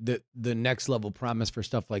really the next level promise for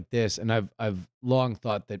stuff like this, and I've long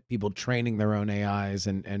thought that people training their own AIs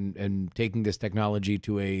and taking this technology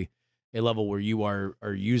to a level where you are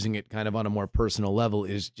using it kind of on a more personal level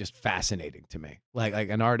is just fascinating to me. Like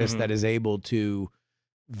an artist that is able to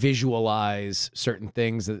visualize certain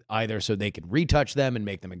things, that either so they can retouch them and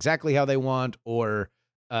make them exactly how they want, or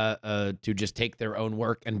to just take their own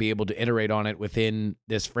work and be able to iterate on it within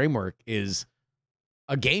this framework, is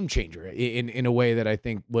a game changer in a way that I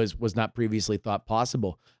think was not previously thought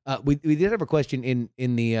possible. We did have a question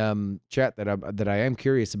in the chat that I am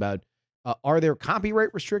curious about. Are there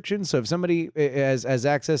copyright restrictions? So if somebody has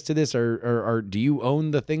access to this, or do you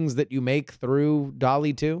own the things that you make through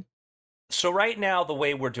DALL-E 2? So right now, the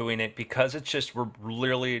way we're doing it, because we're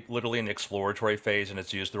literally in the exploratory phase and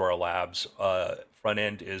it's used through our labs, front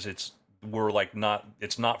end is it's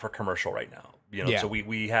not for commercial right now. So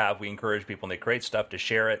we encourage people when they create stuff to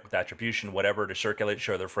share it with attribution, whatever, to circulate,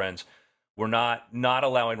 share their friends. We're not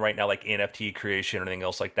allowing right now like NFT creation or anything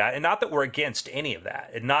else like that. And not that we're against any of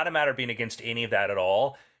that. It's not a matter of being against any of that at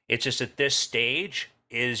all. It's just at this stage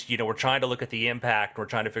is, we're trying to look at the impact, we're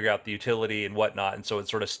trying to figure out the utility and whatnot. And so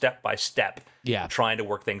it's sort of step by step, trying to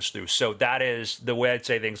work things through. So that is the way I'd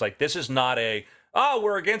say things. Like, this is not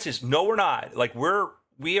we're against this. No, we're not. Like, our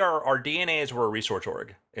DNA is we're a research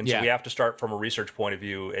org. And so we have to start from a research point of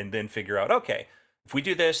view and then figure out, okay, if we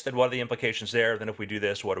do this, then what are the implications there? Then if we do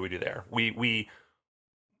this, what do we do there? We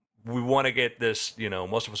want to get this,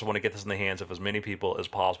 most of us want to get this in the hands of as many people as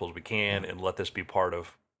possible as we can, and let this be part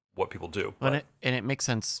of what people do. And it makes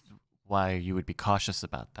sense why you would be cautious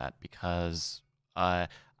about that, because I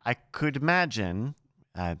could imagine,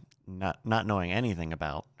 not knowing anything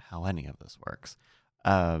about how any of this works,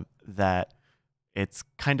 that it's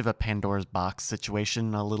kind of a Pandora's box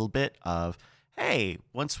situation a little bit of, hey,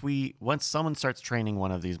 once someone starts training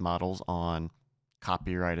one of these models on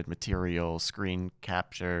copyrighted material, screen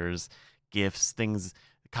captures, GIFs, things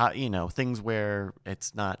where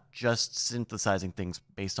it's not just synthesizing things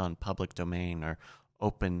based on public domain or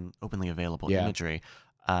openly available imagery,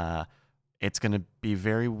 it's going to be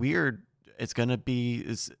very weird. It's going to be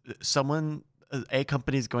a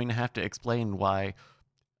company is going to have to explain why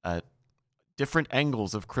different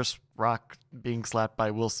angles of Chris Rock being slapped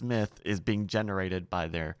by Will Smith is being generated by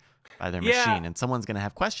their machine, and someone's going to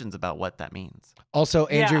have questions about what that means. Also,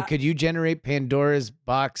 Andrew, could you generate Pandora's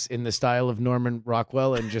box in the style of Norman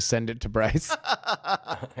Rockwell and just send it to Bryce?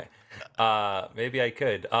 Maybe I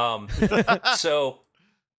could. So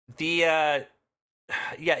the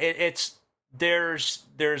it's there's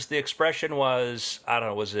the expression was, I don't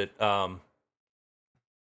know, was it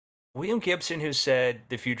William Gibson who said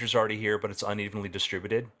the future's already here, but it's unevenly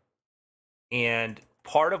distributed. And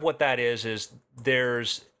part of what that is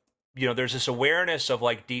there's this awareness of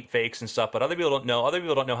like deep fakes and stuff, but other people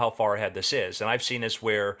don't know how far ahead this is. And I've seen this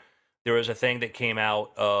where there was a thing that came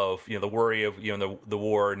out of, the worry of, the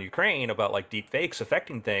war in Ukraine about like deep fakes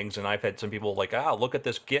affecting things. And I've had some people like, go look at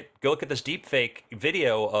this deep fake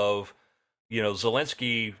video of,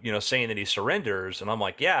 Zelensky, saying that he surrenders. And I'm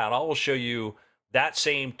like, and I will show you that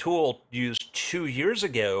same tool used 2 years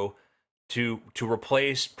ago to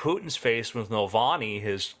replace Putin's face with Navalny,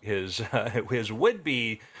 his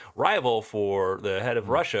would-be rival for the head of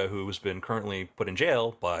Russia, who's been currently put in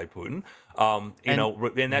jail by Putin.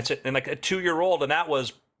 And that's it. And like a 2-year-old, and that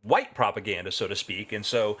was white propaganda, so to speak. And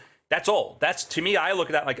so that's old. That's, to me, I look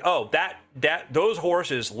at that like, that those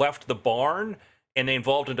horses left the barn and they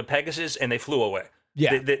evolved into Pegasus and they flew away.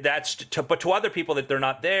 Yeah, but to other people that they're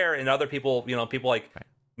not there, and other people, people like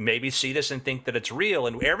maybe see this and think that it's real.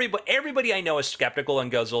 And everybody I know is skeptical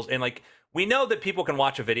and guzzles. And like, we know that people can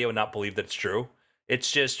watch a video and not believe that it's true. It's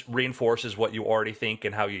just reinforces what you already think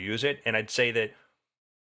and how you use it. And I'd say that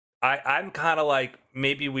I'm kind of like,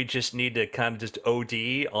 maybe we just need to kind of just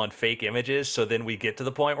OD on fake images, so then we get to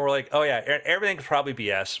the point where we're like, oh yeah, everything's probably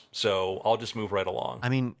BS, so I'll just move right along. I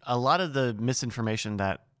mean, a lot of the misinformation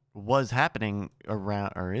that was happening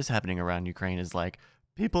around or is happening around Ukraine is like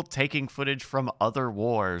people taking footage from other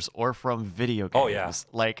wars or from video games. Oh, yeah.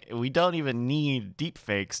 Like, we don't even need deep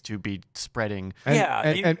fakes to be spreading.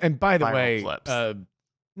 And by the viral way, clips.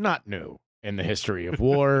 not new in the history of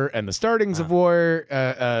war and the startings of war.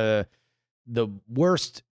 The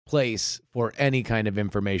worst place for any kind of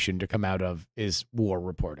information to come out of is war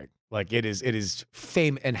reporting. Like, it is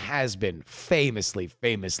and has been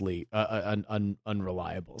famously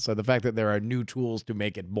unreliable. So the fact that there are new tools to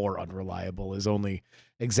make it more unreliable is only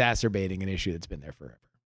exacerbating an issue that's been there forever.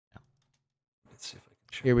 Let's see if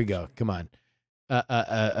I can. Here we go. Come on.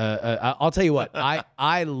 I'll tell you what.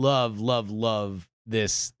 I love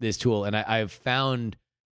this tool, and I've found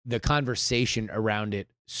the conversation around it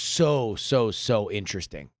so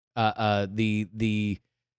interesting. The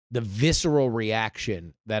visceral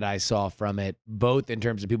reaction that I saw from it, both in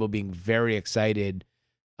terms of people being very excited,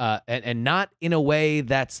 and not in a way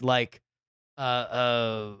that's like,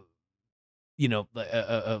 like,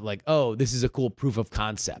 oh, this is a cool proof of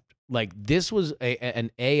concept. Like, this was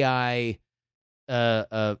an AI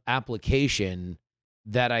application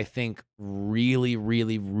that I think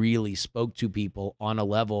really spoke to people on a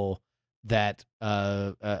level that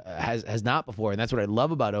has not before. And that's what I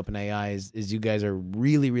love about OpenAI is you guys are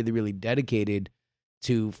really dedicated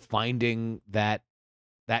to finding that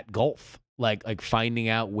gulf, like finding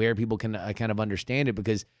out where people can kind of understand it.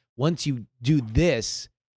 Because once you do this,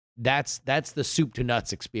 that's the soup to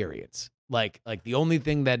nuts experience. Like the only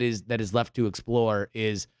thing that is left to explore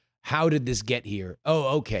is, how did this get here?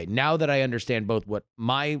 Oh, okay. Now that I understand both what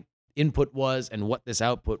my input was and what this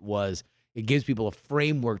output was, it gives people a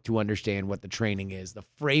framework to understand what the training is, the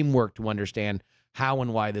framework to understand how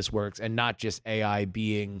and why this works, and not just AI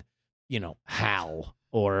being, HAL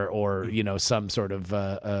or some sort of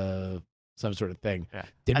thing. Yeah.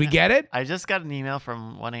 Did we get it? I just got an email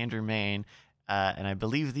from one Andrew Main, and I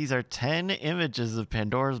believe these are 10 images of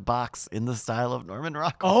Pandora's box in the style of Norman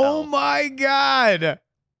Rockwell. Oh my God.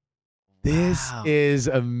 This is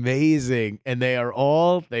amazing. And they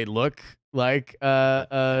look like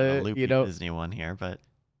a loopy Disney one here, but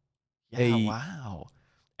yeah, wow.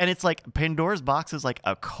 And it's like Pandora's box is like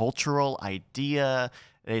a cultural idea.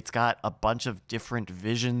 It's got a bunch of different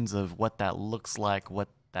visions of what that looks like,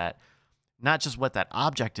 not just what that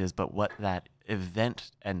object is, but what that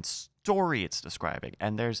event and story it's describing.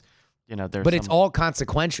 And there's but it's all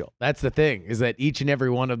consequential. That's the thing, is that each and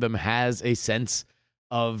every one of them has a sense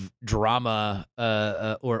of drama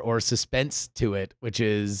or suspense to it, which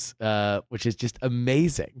is just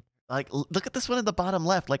amazing. Like, look at this one at the bottom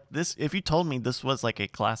left. Like, this, if you told me this was like a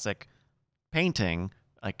classic painting,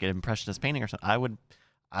 like an impressionist painting or something,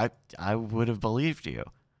 I would have believed you.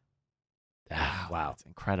 Wow, it's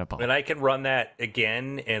incredible. And I can run that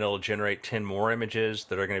again, and it'll generate 10 more images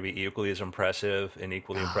that are going to be equally as impressive and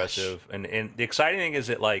equally impressive. And the exciting thing is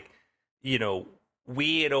that, like,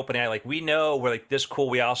 we at OpenAI, like, we know we're like this cool.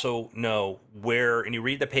 We also know where, and you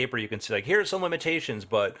read the paper, you can see like, here's some limitations,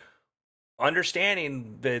 but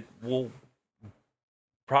understanding that we'll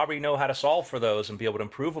probably know how to solve for those and be able to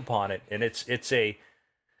improve upon it. And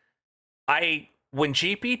when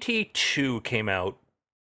GPT-2 came out,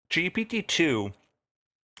 GPT-2,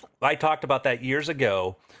 I talked about that years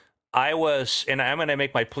ago. And I'm going to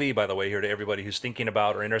make my plea, by the way, here to everybody who's thinking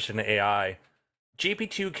about or interested in AI.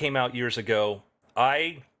 GPT-2 came out years ago.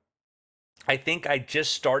 I think I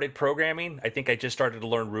just started programming. I think I just started to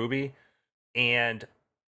learn Ruby. And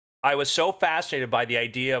I was so fascinated by the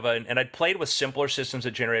idea of and I'd played with simpler systems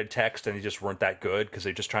that generated text, and they just weren't that good because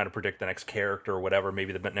they're just trying to predict the next character or whatever,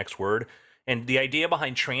 maybe the next word. And the idea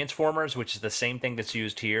behind transformers, which is the same thing that's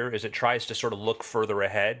used here, is it tries to sort of look further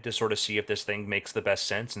ahead to sort of see if this thing makes the best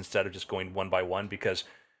sense instead of just going one by one, because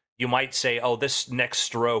you might say, oh, this next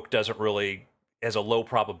stroke doesn't really has a low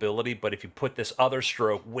probability, but if you put this other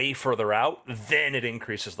stroke way further out, then it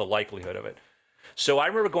increases the likelihood of it. So I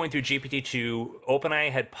remember going through GPT-2.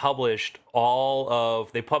 OpenAI had published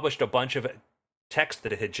they published a bunch of text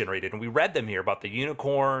that it had generated, and we read them here about the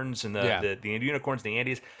unicorns and the unicorns, the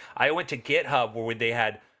Andes. I went to GitHub where they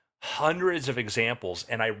had hundreds of examples,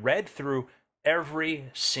 and I read through every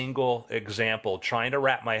single example, trying to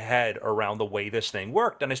wrap my head around the way this thing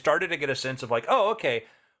worked. And I started to get a sense of like, oh, okay,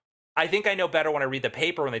 I think I know better when I read the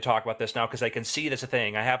paper when they talk about this now, because I can see this a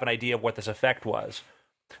thing. I have an idea of what this effect was.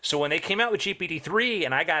 So when they came out with GPT-3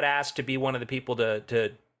 and I got asked to be one of the people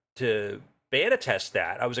to beta test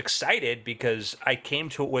that. I was excited because I came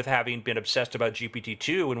to it with having been obsessed about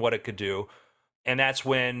GPT-2 and what it could do. And that's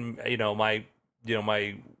when,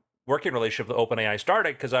 my working relationship with OpenAI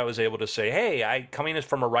started, because I was able to say, hey, I coming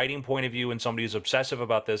from a writing point of view and somebody who's obsessive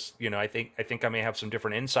about this, I think I may have some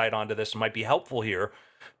different insight onto this and might be helpful here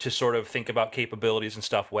to sort of think about capabilities and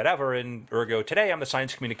stuff, whatever. And ergo, today I'm the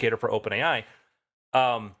science communicator for OpenAI.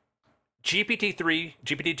 GPT-3,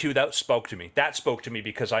 GPT-2, that spoke to me. That spoke to me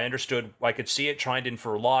because I understood, I could see it trying to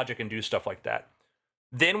infer logic and do stuff like that.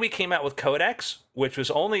 Then we came out with Codex, which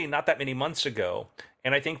was only not that many months ago.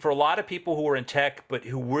 And I think for a lot of people who were in tech, but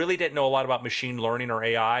who really didn't know a lot about machine learning or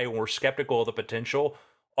AI and were skeptical of the potential,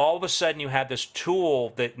 all of a sudden you had this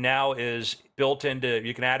tool that now is built into,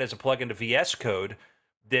 you can add as a plugin to VS Code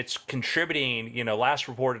that's contributing. Last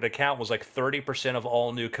reported account was like 30% of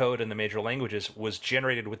all new code in the major languages was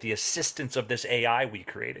generated with the assistance of this AI we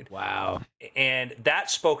created. Wow. And that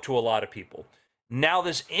spoke to a lot of people. Now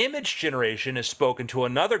this image generation has spoken to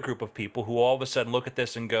another group of people who all of a sudden look at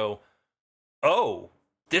this and go, oh,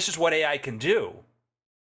 this is what AI can do.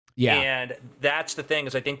 Yeah. And that's the thing,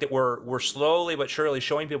 is I think that we're slowly but surely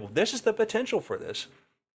showing people this is the potential for this.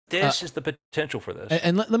 This is the potential for this.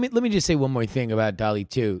 And let me just say one more thing about DALL-E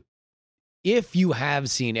 2. If you have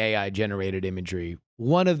seen AI generated imagery,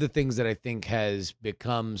 one of the things that I think has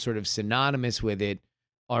become sort of synonymous with it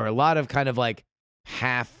are a lot of kind of like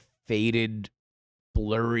half faded,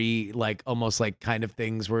 blurry, like almost like kind of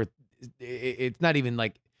things where it's not even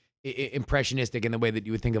like impressionistic in the way that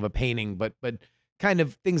you would think of a painting, but kind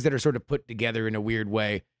of things that are sort of put together in a weird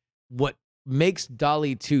way. What makes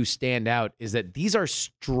DALL-E 2 stand out is that these are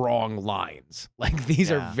strong lines. Like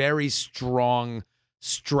these are very strong,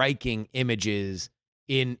 striking images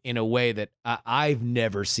in a way that I've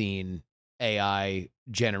never seen AI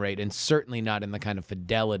generate, and certainly not in the kind of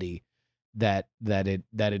fidelity that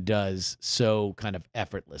it does so kind of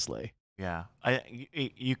effortlessly. Yeah,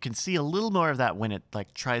 you can see a little more of that when it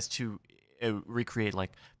like tries to recreate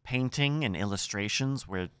like painting and illustrations,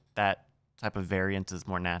 where that type of variant is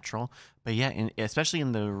more natural. But yeah, especially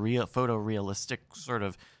in the real photorealistic sort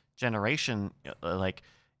of generation, like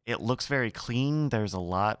it looks very clean. There's a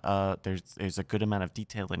lot there's a good amount of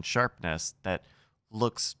detail and sharpness that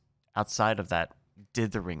looks outside of that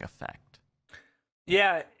dithering effect.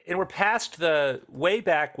 Yeah, and we're past the way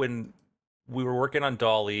back when we were working on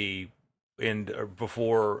DALL-E and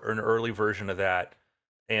before an early version of that,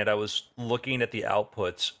 and I was looking at the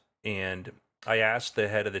outputs, and I asked the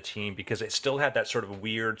head of the team, because it still had that sort of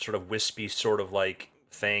weird, sort of wispy sort of like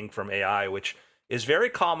thing from AI, which is very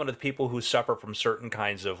common with people who suffer from certain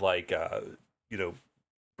kinds of like,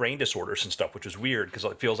 brain disorders and stuff, which is weird because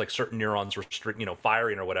it feels like certain neurons are,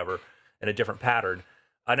 firing or whatever in a different pattern.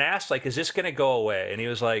 And I asked, like, is this going to go away? And he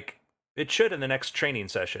was like, it should in the next training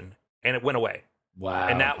session. And it went away. Wow.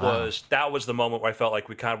 And that was the moment where I felt like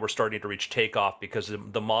we kind of were starting to reach takeoff, because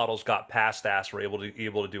the models got past that, were able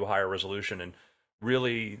to do higher resolution. And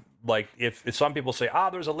really, like, if some people say,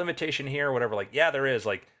 there's a limitation here or whatever, like, yeah, there is.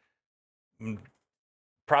 Like,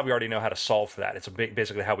 probably already know how to solve for that. It's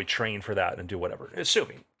basically how we train for that and do whatever.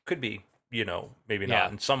 Assuming. Could be, maybe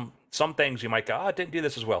not. And some things you might go, it didn't do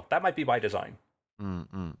this as well. That might be by design,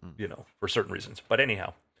 for certain reasons. But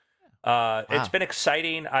anyhow. It's been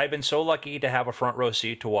exciting. I've been so lucky to have a front row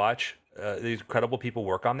seat to watch these incredible people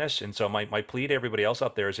work on this. And so my plea to everybody else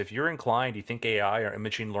out there is, if you're inclined, you think AI or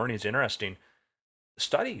machine learning is interesting,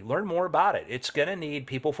 learn more about it. It's going to need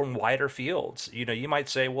people from wider fields. You might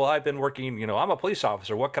say, well, I've been working, I'm a police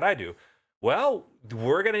officer. What could I do? Well,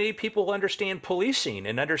 we're going to need people who understand policing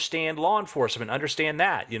and understand law enforcement, understand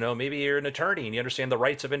that. Maybe you're an attorney and you understand the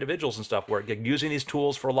rights of individuals and stuff, where using these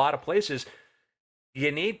tools for a lot of places. You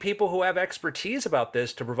need people who have expertise about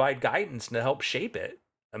this to provide guidance and to help shape it.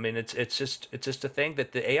 I mean, it's just a thing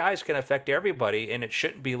that the AI is going to affect everybody, and it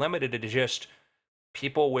shouldn't be limited to just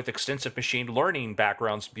people with extensive machine learning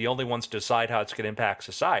backgrounds, the only ones to decide how it's going to impact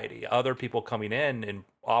society. Other people coming in and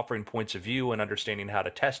offering points of view and understanding how to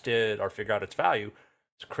test it or figure out its value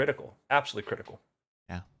is critical, absolutely critical.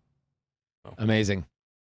 Yeah. So. Amazing.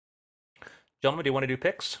 Gentlemen, do you want to do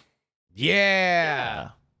picks?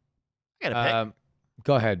 Yeah. I got a pick.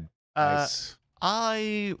 Go ahead. Nice.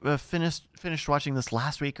 I finished watching this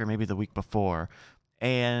last week or maybe the week before,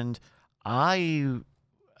 and I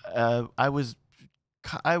was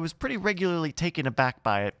pretty regularly taken aback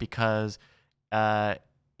by it, because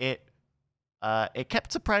it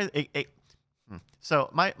kept surprising. So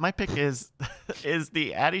my pick is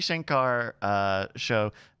the Adi Shankar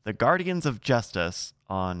show, The Guardians of Justice,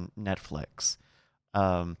 on Netflix.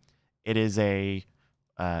 It is a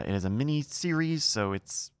mini series, so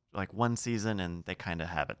it's like one season, and they kind of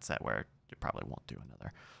have it set where probably won't do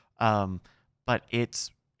another. But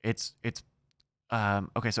it's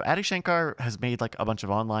okay. So Adi Shankar has made like a bunch of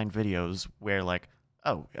online videos where like,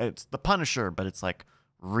 oh, it's the Punisher, but it's like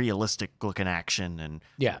realistic looking action and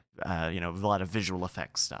you know, a lot of visual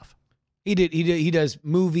effects stuff. He does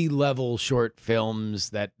movie level short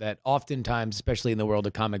films that oftentimes, especially in the world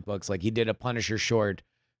of comic books, like he did a Punisher short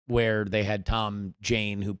where they had Tom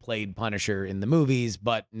Jane who played Punisher in the movies,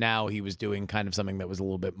 but now he was doing kind of something that was a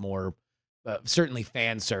little bit more certainly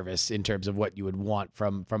fan service in terms of what you would want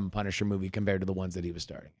from a Punisher movie compared to the ones that he was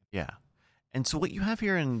starting. Yeah. And so what you have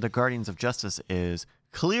here in the Guardians of Justice is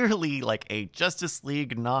clearly like a Justice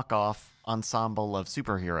League knockoff ensemble of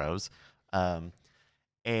superheroes.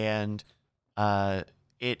 And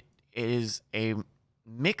it is a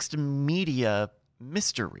mixed media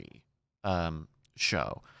mystery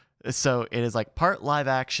show. So it is like part live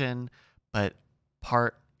action, but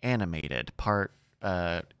part animated, part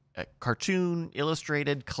cartoon,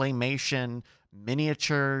 illustrated, claymation,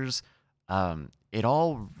 miniatures. It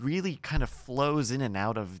all really kind of flows in and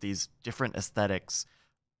out of these different aesthetics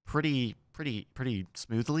pretty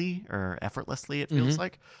smoothly or effortlessly, it feels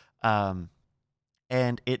like.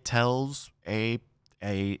 And it tells an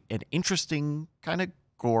interesting kind of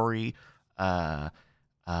gory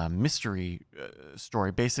mystery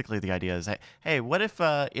story. Basically, the idea is that, hey, what if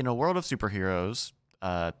in a world of superheroes,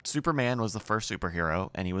 Superman was the first superhero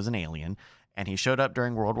and he was an alien and he showed up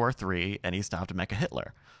during World War III and he stopped Mecha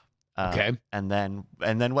Hitler. Okay. And then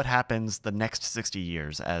what happens the next 60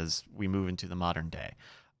 years as we move into the modern day?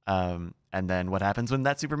 And then what happens when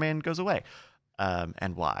that Superman goes away?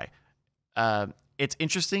 And why? It's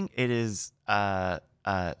interesting. It is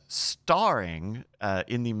starring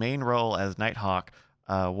in the main role as Nighthawk,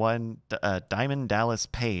 Diamond Dallas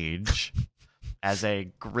Page, as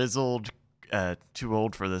a grizzled, too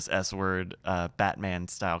old for this S word, Batman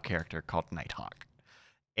style character called Nighthawk.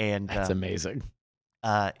 And that's amazing.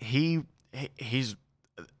 He's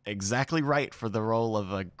exactly right for the role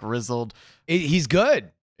of a grizzled. He's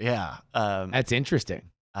good. Yeah. That's interesting.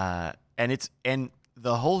 And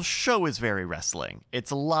the whole show is very wrestling.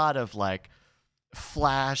 It's a lot of like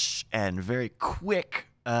flash and very quick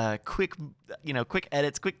edits,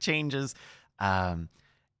 quick changes. And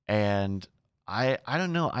I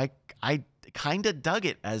don't know. I kind of dug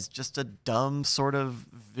it as just a dumb sort of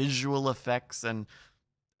visual effects and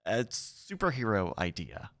a superhero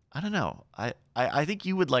idea. I don't know. I think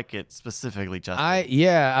you would like it specifically, Justin.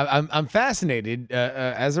 I'm fascinated.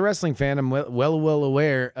 As a wrestling fan, I'm well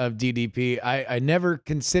aware of DDP. I never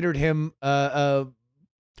considered him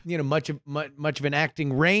much of an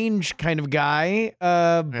acting range kind of guy.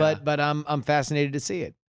 But I'm fascinated to see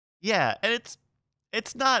it. Yeah, and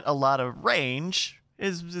it's not a lot of range.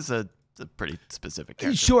 It's a pretty specific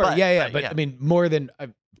character. Sure, but I mean, more than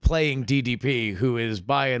playing DDP, who is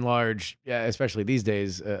by and large, especially these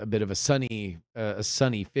days, a bit of a sunny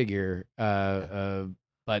figure.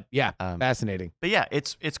 But yeah, fascinating. But yeah,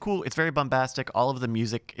 it's cool. It's very bombastic. All of the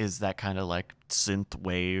music is that kind of like synth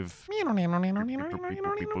wave.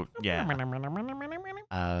 Yeah.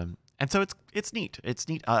 And so it's neat. It's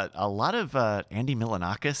neat. A lot of Andy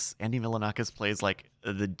Milonakis. Andy Milonakis plays like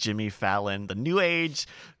the Jimmy Fallon, the new age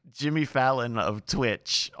Jimmy Fallon of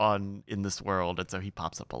Twitch in this world, and so he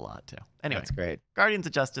pops up a lot too. Anyway, that's great. Guardians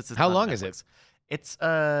of Justice is how long is it? It's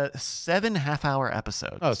 7 half-hour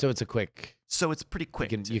episodes. Oh, so it's a quick. So it's pretty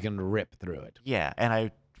quick. You can rip through it. Yeah, and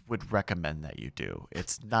I would recommend that you do.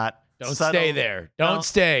 It's not. Don't stay there. Don't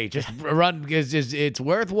stay. Just run because it's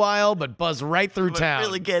worthwhile, but buzz right through town.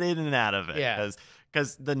 Really get in and out of it. Yeah.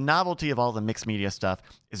 Because the novelty of all the mixed media stuff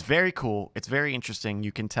is very cool. It's very interesting.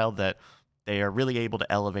 You can tell that they are really able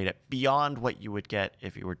to elevate it beyond what you would get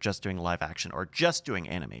if you were just doing live action or just doing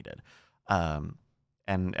animated. And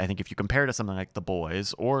I think if you compare to something like The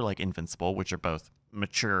Boys or like Invincible, which are both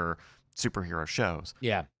mature superhero shows,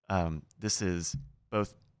 this is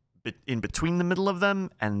both in between the middle of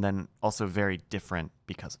them and then also very different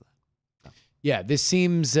because of that. Yeah, this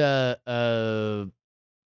seems pretty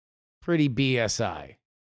BSI.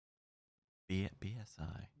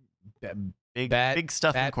 BSI. Big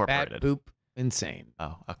stuff Bat incorporated. boop, insane.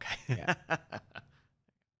 Oh, okay.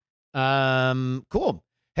 Yeah. Cool.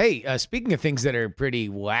 Hey, speaking of things that are pretty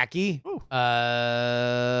wacky,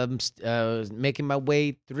 making my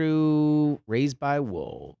way through Raised by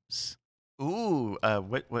Wolves. Ooh,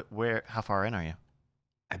 where? How far in are you?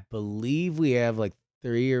 I believe we have like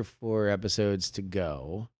 3 or 4 episodes to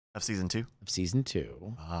go of season 2. Of season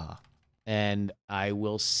 2. Ah, and I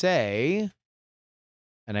will say,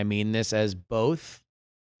 and I mean this as both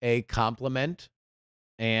a compliment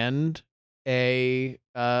and a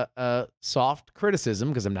soft criticism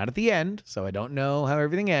because I'm not at the end, so I don't know how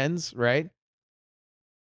everything ends, right?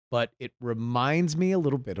 But it reminds me a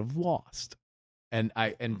little bit of Lost. And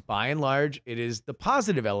by and large, it is the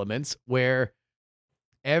positive elements where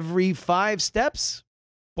every 5 steps,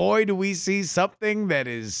 boy, do we see something that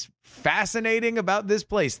is fascinating about this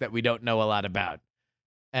place that we don't know a lot about.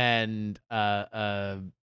 And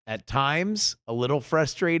at times, a little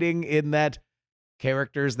frustrating in that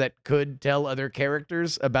characters that could tell other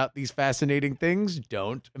characters about these fascinating things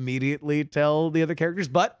don't immediately tell the other characters.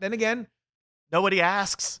 But then again, nobody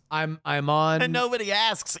asks. I'm on. And nobody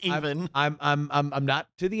asks even. I'm not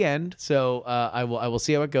to the end, so I will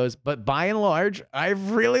see how it goes. But by and large,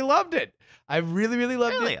 I've really loved it. I've really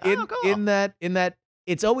loved it. Cool. In that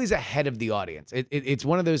it's always ahead of the audience. It's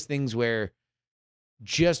one of those things where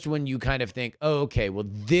just when you kind of think, oh, okay, well,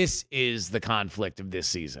 this is the conflict of this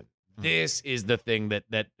season. This is the thing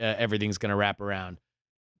that everything's going to wrap around.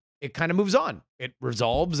 It kind of moves on. It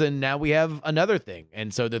resolves, and now we have another thing.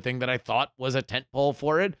 And so the thing that I thought was a tentpole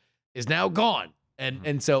for it is now gone.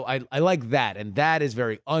 And so I like that, and that is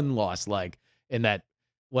very unLost like. In that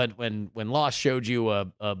when Lost showed you a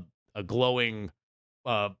glowing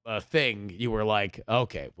thing, you were like,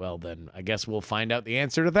 okay, well then I guess we'll find out the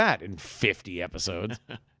answer to that in 50 episodes.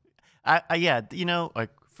 Yeah, like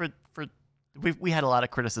we had a lot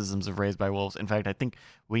of criticisms of Raised by Wolves. In fact, I think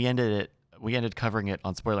we ended covering it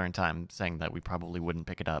on Spoiler in Time, saying that we probably wouldn't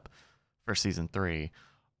pick it up for season 3.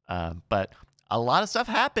 But a lot of stuff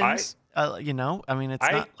happens. I mean,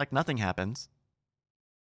 it's not like nothing happens.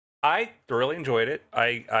 I thoroughly enjoyed it.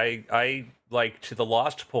 I like, to the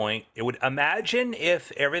Lost point, it would imagine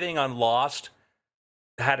if everything on Lost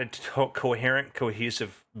had a coherent,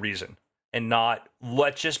 cohesive reason. And not,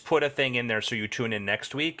 let's just put a thing in there so you tune in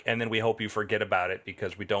next week, and then we hope you forget about it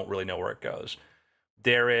because we don't really know where it goes.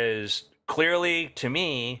 There is clearly, to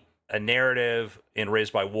me, a narrative in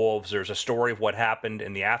Raised by Wolves. There's a story of what happened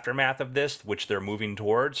in the aftermath of this, which they're moving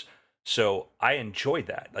towards. So I enjoyed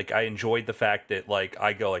that. Like, I enjoyed the fact that, like,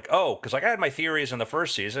 I go like, oh, because like I had my theories in the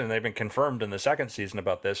first season, and they've been confirmed in the second season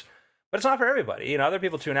about this. But it's not for everybody. Other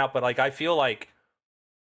people tune out. But like, I feel like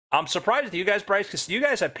I'm surprised with you guys, Bryce, because you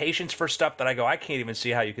guys have patience for stuff that I go, I can't even see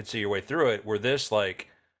how you could see your way through it. Where this, like,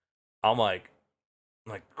 I'm like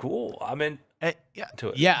cool. I'm in to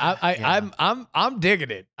it. Yeah, I'm digging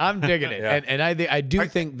it. I'm digging it, yeah. and I do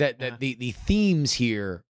think that the themes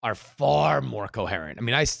here are far more coherent. I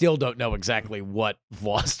mean, I still don't know exactly what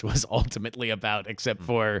Lost was ultimately about, except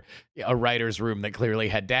for a writer's room that clearly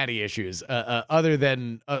had daddy issues. Other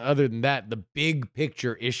than that, the big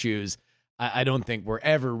picture issues, I don't think were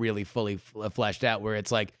ever really fully fleshed out, where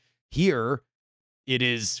it's like here it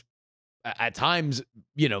is at times,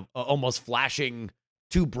 almost flashing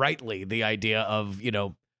too brightly the idea of,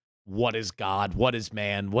 what is God, what is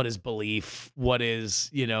man, what is belief, what is,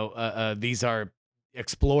 these are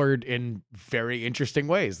explored in very interesting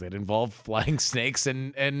ways that involve flying snakes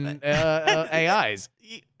and AIs.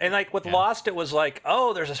 And like with Lost, it was like,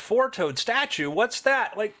 oh, there's this 4-toed statue. What's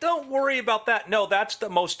that? Like, don't worry about that. No, that's the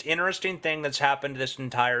most interesting thing that's happened this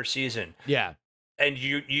entire season. Yeah. And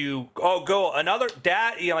you go another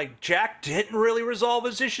dad. Like Jack didn't really resolve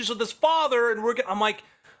his issues with his father, and I'm like,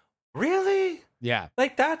 really? Yeah.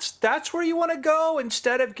 Like that's where you want to go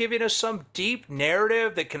instead of giving us some deep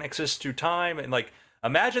narrative that connects us through time. And like,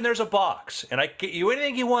 imagine there's a box, and I get you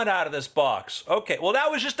anything you want out of this box. Okay, well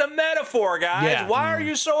that was just a metaphor, guys. Yeah. Why are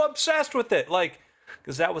you so obsessed with it? Like,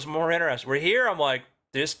 because that was more interesting. We're here. I'm like,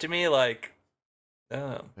 this to me, like,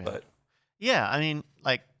 but yeah, I mean,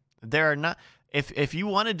 like, there are not. If you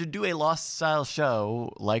wanted to do a Lost style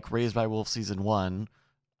show like Raised by Wolves season 1,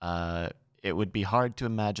 it would be hard to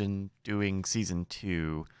imagine doing season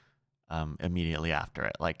 2 immediately after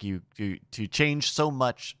it. Like, to change so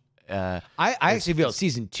much. I actually feel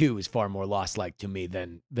season 2 is far more Lost like to me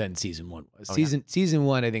than season 1 was. Season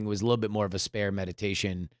 1, I think, was a little bit more of a spare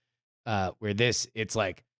meditation. Where it's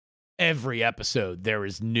like every episode there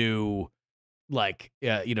is new. Like,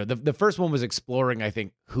 the first one was exploring, I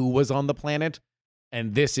think, who was on the planet,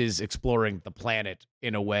 and this is exploring the planet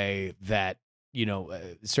in a way that,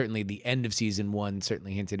 certainly the end of season 1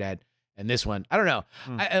 certainly hinted at, and this one, I don't know.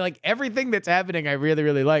 I like everything that's happening. I really,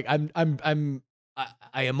 really like. I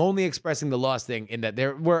am only expressing the Lost thing in that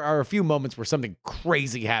there are a few moments where something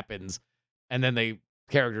crazy happens, and then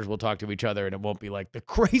characters will talk to each other, and it won't be like the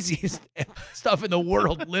craziest stuff in the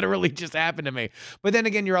world literally just happened to me. But then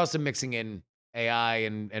again, you're also mixing in AI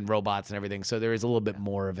and robots and everything, so there is a little bit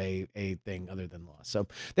more of a thing other than Lost. So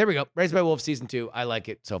there we go. Raised by Wolves season 2. I like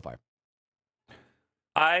it so far.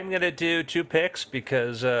 I'm gonna do 2 picks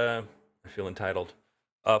because I feel entitled.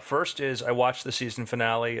 First is I watched the season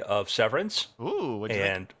finale of Severance. Ooh, what'd you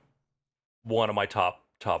think? And one of my top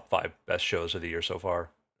 5 best shows of the year so far.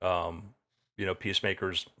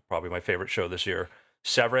 Peacemaker's probably my favorite show this year.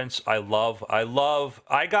 Severance,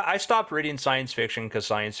 I stopped reading science fiction because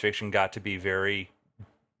science fiction got to be very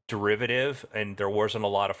derivative and there wasn't a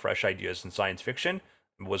lot of fresh ideas in science fiction,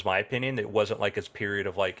 was my opinion. It wasn't like its period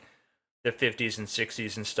of like the 50s and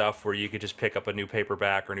 60s and stuff where you could just pick up a new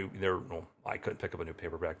paperback I couldn't pick up a new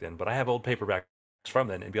paperback then, but I have old paperbacks from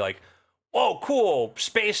then and be like, oh, cool,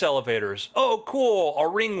 space elevators. Oh, cool, a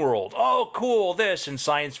ring world. Oh, cool, this. And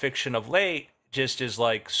science fiction of late just is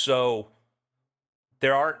like, so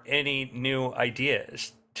there aren't any new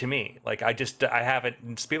ideas to me. Like, I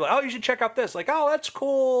haven't, people like, oh, you should check out this. Like, oh, that's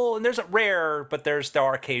cool. And there's a rare, but there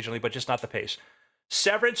are occasionally, but just not the pace.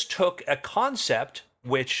 Severance took a concept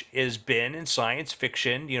which has been in science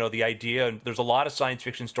fiction, the idea, and there's a lot of science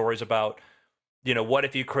fiction stories about, what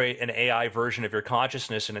if you create an AI version of your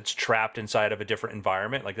consciousness and it's trapped inside of a different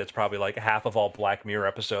environment? Like that's probably like half of all Black Mirror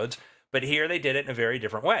episodes. But here they did it in a very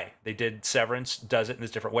different way. Severance does it in this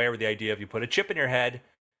different way, where the idea of you put a chip in your head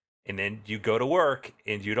and then you go to work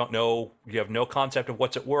and you have no concept of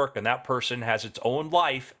what's at work. And that person has its own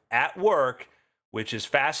life at work, which is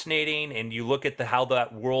fascinating. And you look at how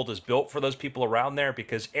that world is built for those people around there,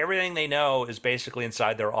 because everything they know is basically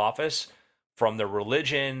inside their office, from their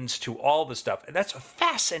religions to all the stuff. And that's a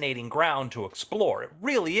fascinating ground to explore. It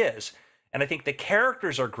really is. And I think the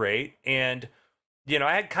characters are great. And,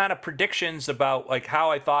 I had kind of predictions about like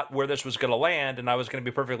how I thought where this was going to land, and I was going to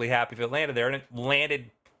be perfectly happy if it landed there, and it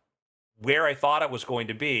landed where I thought it was going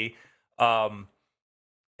to be. Have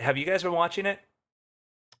you guys been watching it?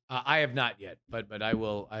 I have not yet, but I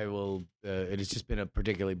will. It has just been a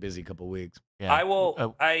particularly busy couple weeks. Yeah. I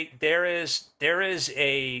will. There is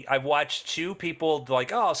I've watched 2 people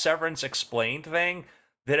like, oh, Severance Explained thing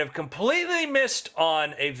that have completely missed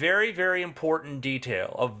on a very, very important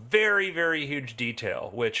detail, a very, very huge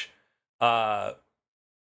detail, which I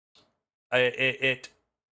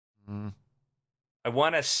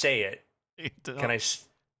want to say it. Can I?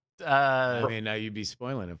 I mean, now you'd be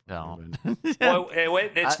spoiling it. No. Well,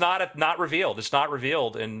 it's not revealed. It's not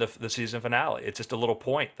revealed in the season finale. It's just a little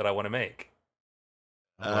point that I want to make.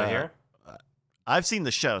 Want to hear? I've seen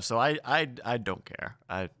the show, so I don't care.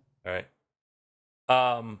 All right.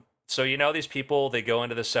 So these people, they go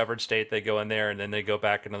into the severed state, they go in there, and then they go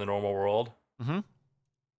back into the normal world. Mm-hmm.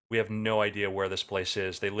 We have no idea where this place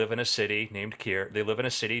is. They live in a city named Kier.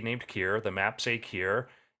 The maps say Kier.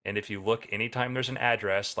 And if you look, anytime there's an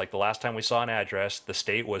address, like the last time we saw an address, the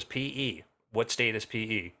state was PE. What state is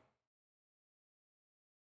PE?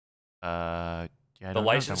 Yeah, the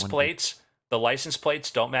license plates. The license plates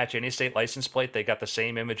don't match any state license plate. They got the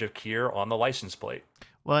same image of Kier on the license plate.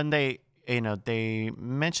 Well, and they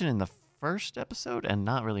mentioned in the first episode, and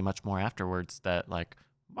not really much more afterwards, that like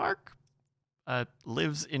Mark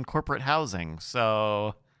lives in corporate housing.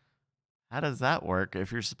 So how does that work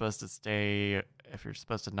if you're supposed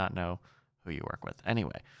to not know who you work with?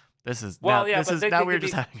 Anyway, this is we're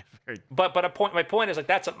just having a very. But my point is like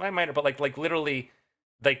that's my minor, but like literally.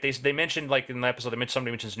 Like they mentioned, like in the episode,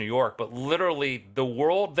 somebody mentions New York, but literally the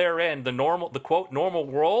world they're in, the quote normal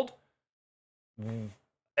world.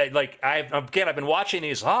 Like I've been watching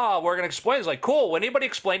these. We're gonna explain. It's like cool. When anybody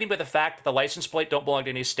explaining with the fact that the license plate don't belong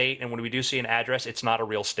to any state, and when we do see an address, it's not a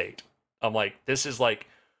real state. I'm like, this is like,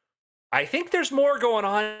 I think there's more going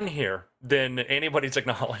on here than anybody's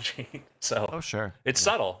acknowledging. So sure, it's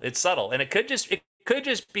subtle. It's subtle, and it could just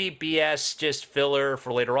be BS, just filler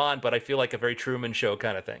for later on, but I feel like a very Truman Show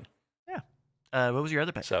kind of thing. Yeah. What was your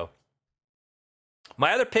other pick? So,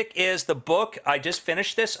 my other pick is the book. I just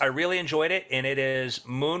finished this. I really enjoyed it, and it is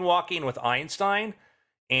Moonwalking with Einstein.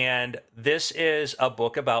 And this is a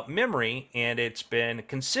book about memory, and it's been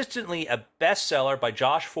consistently a bestseller by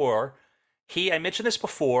Josh Foer. I mentioned this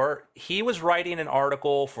before. He was writing an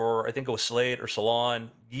article for, I think it was Slate or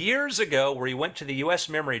Salon years ago, where he went to the U.S.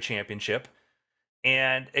 Memory Championship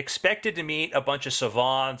and expected to meet a bunch of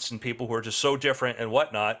savants and people who are just so different and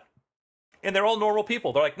whatnot. And they're all normal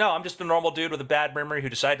people. They're like, no, I'm just a normal dude with a bad memory who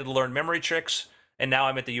decided to learn memory tricks, and now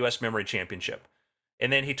I'm at the U.S. Memory Championship.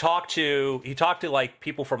 And then he talked to like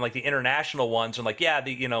people from like the international ones, and like, and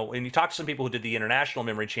he talked to some people who did the international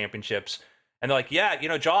memory championships, and they're like, yeah,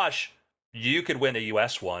 Josh, you could win the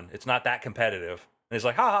U.S. one. It's not that competitive. And he's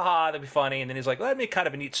like, ha ha ha, that'd be funny. And then he's like, that'd be kind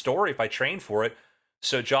of a neat story if I trained for it.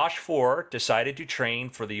 So Josh Foer decided to train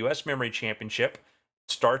for the U.S. Memory Championship.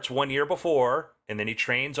 Starts 1 year before, and then he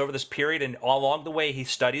trains over this period. And all along the way, he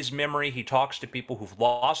studies memory. He talks to people who've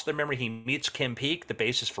lost their memory. He meets Kim Peek, the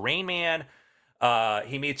bassist for Rain Man.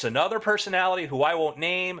 He meets another personality who I won't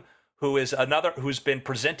name, who's been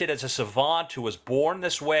presented as a savant who was born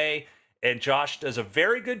this way. And Josh does a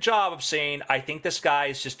very good job of saying, I think this guy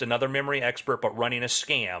is just another memory expert, but running a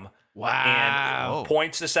scam. Wow. And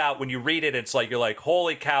points this out. When you read it, it's like, you're like,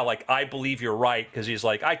 holy cow, like, I believe you're right. Because he's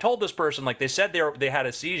like, I told this person, like, they said they had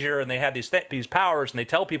a seizure and they had these powers, and they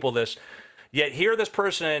tell people this. Yet here this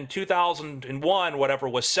person in 2001, whatever,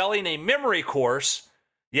 was selling a memory course,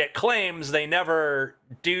 yet claims they never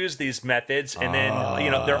use these methods. And then,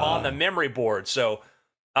 they're on the memory board. So,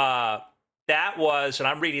 that was, and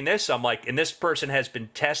I'm reading this, I'm like, and this person has been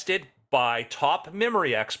tested by top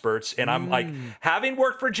memory experts. And I'm like, having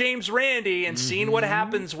worked for James Randi and seen what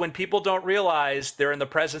happens when people don't realize they're in the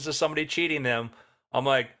presence of somebody cheating them, I'm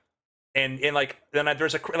like, and like, then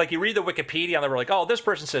there's like, you read the Wikipedia and they're like, oh, this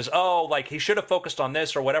person says, oh, like, he should have focused on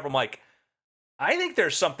this or whatever. I'm like, I think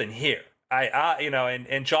there's something here.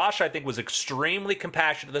 And Josh, I think, was extremely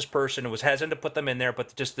compassionate to this person and was hesitant to put them in there.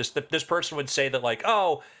 But just this person would say that, like,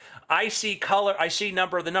 oh, I see color, I see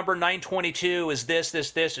the number 922 is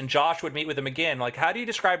this, and Josh would meet with him again. Like, how do you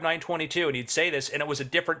describe 922? And he'd say this, and it was a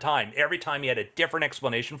different time. Every time he had a different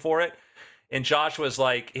explanation for it. And Josh was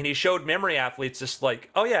like, and he showed memory athletes just like,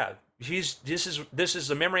 oh yeah, this is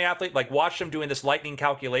a memory athlete. Like, watch him doing this lightning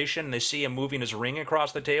calculation, and they see him moving his ring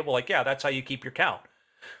across the table. Like, yeah, that's how you keep your count.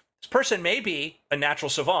 This person may be a natural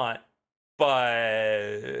savant,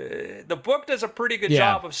 but the book does a pretty good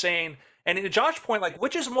job of saying, and to Josh's point, like,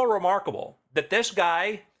 which is more remarkable, that this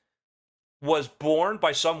guy was born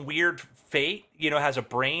by some weird fate, has a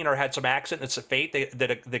brain or had some accident that's a fate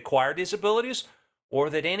that acquired these abilities,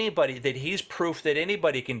 or that he's proof that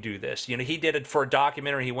anybody can do this. He did it for a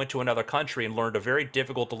documentary. He went to another country and learned a very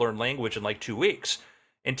difficult to learn language in like 2 weeks.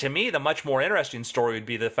 And to me, the much more interesting story would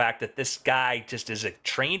be the fact that this guy just has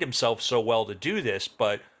trained himself so well to do this.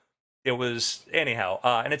 But it was anyhow,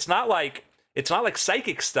 and it's not like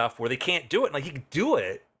psychic stuff where they can't do it. Like, he can do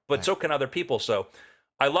it, but so can other people. So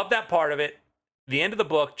I love that part of it. The end of the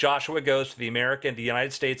book, Joshua goes to the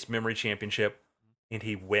United States Memory Championship, and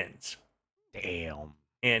he wins. Damn.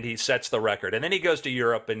 And he sets the record. And then he goes to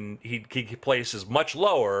Europe, and he places much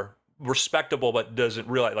lower, respectable, but doesn't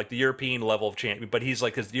realize, like, the European level of champion. But he's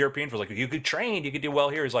like, because the Europeans was like, you could train, you could do well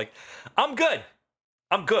here. He's like, I'm good.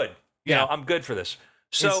 I'm good for this.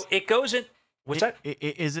 So it goes in. What's that?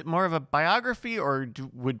 Is it more of a biography, or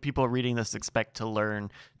would people reading this expect to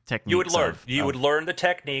learn techniques? You would learn the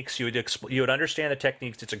techniques. You would understand the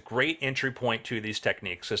techniques. It's a great entry point to these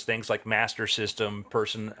techniques. Because things like master system,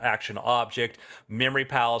 person, action, object, memory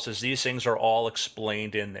palaces, these things are all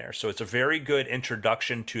explained in there. So it's a very good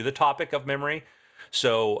introduction to the topic of memory.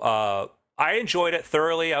 So I enjoyed it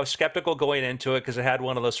thoroughly. I was skeptical going into it because it had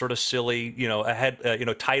one of those sort of silly, a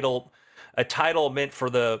title meant for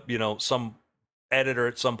the, some editor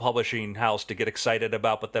at some publishing house to get excited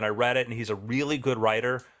about, but then I read it, and he's a really good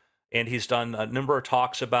writer, and he's done a number of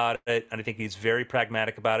talks about it, and I think he's very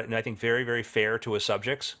pragmatic about it, and I think very, very fair to his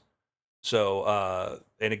subjects. So,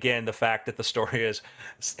 and again, the fact that the story is,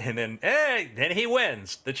 and then he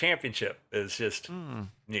wins the championship is just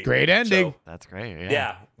neat. Great ending. So, that's great.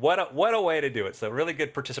 Yeah. What a way to do it. So really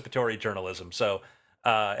good participatory journalism. So,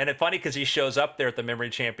 and it's funny because he shows up there at the memory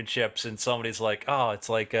championships, and somebody's like, oh, it's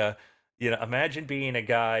like, imagine being a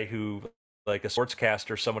guy who, like a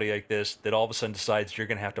sportscaster, somebody like this, that all of a sudden decides you're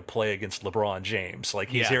going to have to play against LeBron James. Like,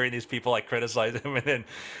 he's hearing these people like criticize him, and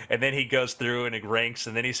then he goes through and it ranks,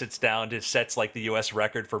 and then he sits down to sets like the U.S.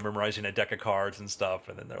 record for memorizing a deck of cards and stuff,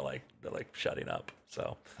 and then they're like shutting up.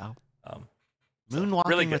 So, moonwalking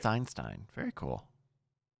really with Einstein, very cool.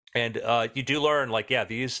 And you do learn, like,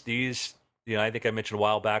 these I think I mentioned a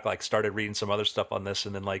while back, like, started reading some other stuff on this,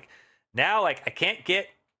 and then like now, like,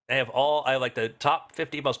 I have like the top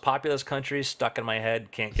 50 most populous countries stuck in my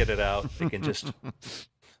head. Can't get it out. They can just,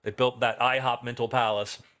 they built that IHOP mental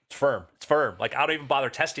palace. It's firm. Like, I don't even bother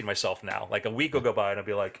testing myself now. Like, a week will go by and I'll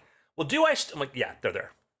be like, well, I'm like, yeah, they're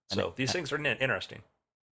there. So these things are interesting.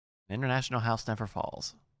 International House never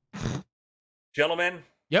falls. Gentlemen.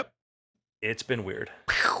 Yep. It's been weird.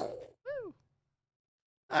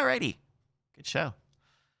 Alrighty. Good show.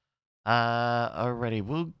 Alrighty.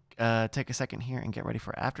 We'll take a second here and get ready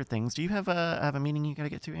for After Things. Do you have a meeting you got to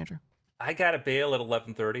get to, Andrew? I got to bail at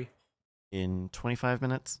 11:30. In 25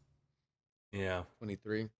 minutes? Yeah.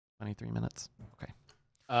 23 minutes. Okay.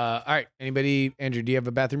 All right. Anybody, Andrew, do you have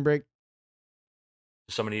a bathroom break?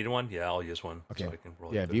 Does somebody need one? Yeah, I'll use one. Okay. So I can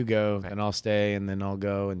roll if you go, then I'll stay, and then I'll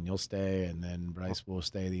go, and you'll stay, and then Bryce will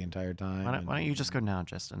stay the entire time. Why don't you just go now,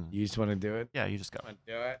 Justin? You just want to do it? Yeah, you just go.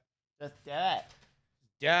 Do it. Just do it.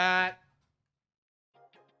 Do it.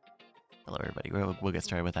 Hello, everybody. We'll get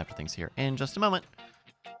started with After Things here in just a moment.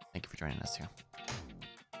 Thank you for joining us here.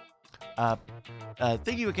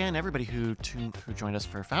 Thank you again, everybody who joined us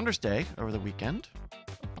for Founders Day over the weekend.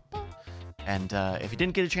 And if you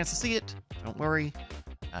didn't get a chance to see it, don't worry.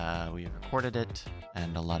 We recorded it,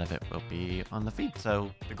 and a lot of it will be on the feed.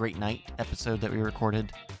 So the Great Night episode that we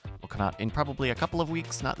recorded will come out in probably a couple of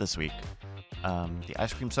weeks, not this week. The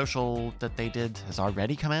Ice Cream Social that they did has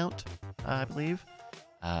already come out, I believe.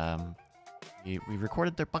 We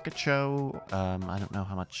recorded their bucket show. I don't know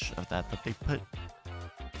how much of that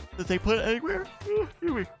they put anywhere.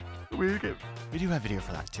 We do have video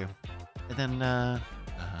for that too. And then I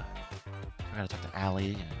gotta talk to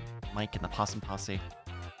Allie and Mike and the Possum Posse.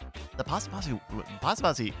 The Possum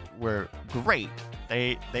Posse were great.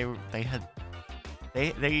 They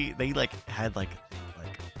had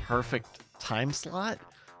perfect time slot.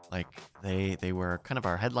 Like they were kind of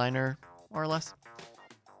our headliner, more or less.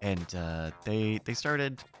 And they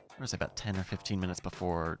started, I was about 10 or 15 minutes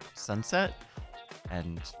before sunset.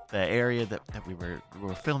 And the area that we were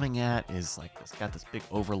filming at is like got this big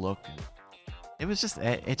overlook, and it just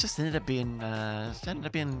ended up being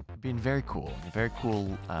very cool, a very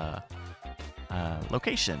cool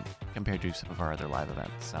location compared to some of our other live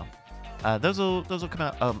events. So those will come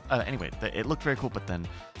out. Anyway, it looked very cool, but then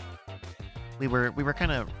we were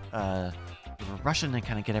kind of we were rushing to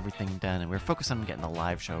kind of get everything done, and we were focused on getting the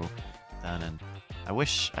live show done. And I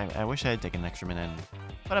wish I had taken an extra minute and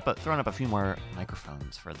thrown up a few more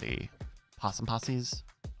microphones for the Possum Posse's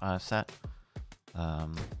set.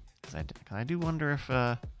 Because I do wonder if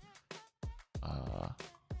how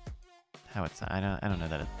it's. I don't know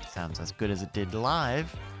that it sounds as good as it did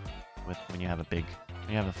live when you have a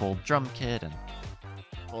full drum kit and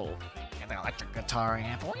full electric guitar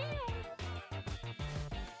amp.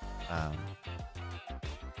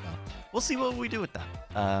 We'll see what we do with that.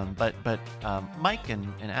 But Mike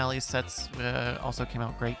and Allie's sets also came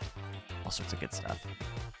out great. All sorts of good stuff.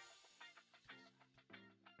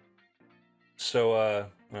 So,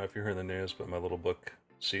 if you heard the news, but my little book,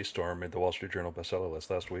 Sea Storm, made the Wall Street Journal bestseller list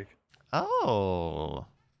last week. Oh.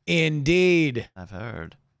 Indeed. I've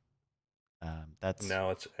heard. That's Now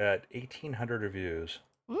it's at 1,800 reviews.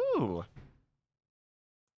 Ooh.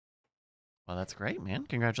 Well, that's great, man.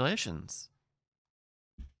 Congratulations.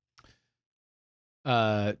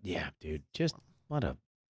 Yeah, dude. Just what an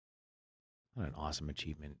awesome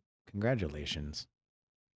achievement. Congratulations.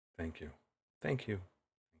 Thank you.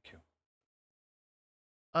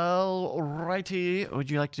 Alrighty.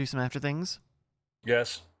 Would you like to do some After Things?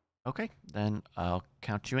 Yes. Okay, then I'll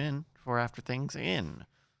count you in for After Things in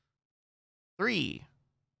 3,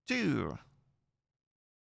 2.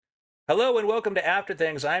 Hello and welcome to After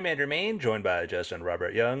Things. I'm Andrew Main, joined by Justin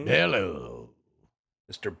Robert Young. Hello.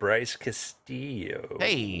 Mr. Bryce Castillo.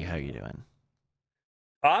 Hey, how you doing?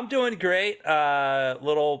 I'm doing great.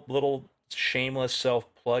 Little shameless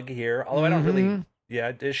self-plug here. Although I don't really... Yeah,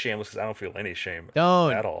 it is shameless because I don't feel any shame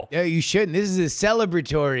at all. Yeah, you shouldn't. This is a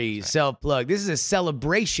celebratory self-plug. This is a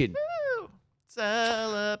celebration. Woo!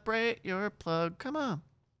 Celebrate your plug. Come on.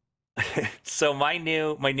 So my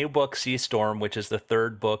new book, Sea Storm, which is the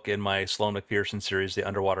third book in my Sloan McPherson series, the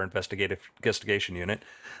Underwater Investigation Unit,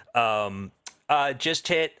 just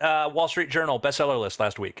hit Wall Street Journal bestseller list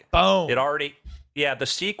last week. Boom. The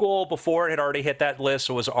sequel before it had already hit that list.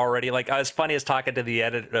 So it was already like, as funny as talking to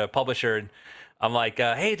the publisher, and I'm like,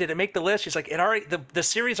 hey, did it make the list? She's like, the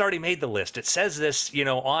series already made the list. It says this,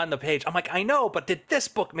 on the page. I'm like, I know, but did this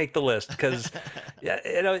book make the list? Because,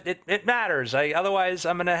 it matters. Otherwise,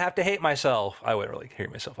 I'm gonna have to hate myself. I wouldn't really hate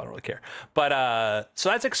myself. I don't really care. But so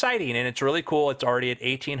that's exciting, and it's really cool. It's already at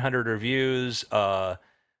 1,800 reviews. I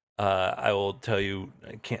will tell you,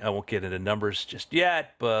 I won't get into numbers just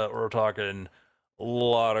yet, but we're talking a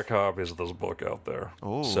lot of copies of this book out there.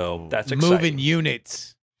 Ooh. So that's exciting.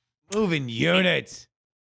 Moving units.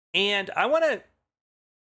 And I want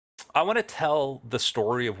to tell the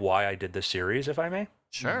story of why I did this series, if I may.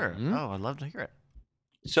 Sure. Mm-hmm. Oh, I'd love to hear it.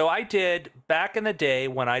 So I did back in the day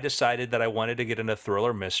when I decided that I wanted to get into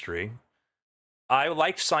thriller mystery. I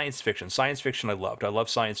liked science fiction. Science fiction I loved. I love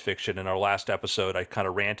science fiction. In our last episode, I kind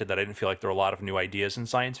of ranted that I didn't feel like there were a lot of new ideas in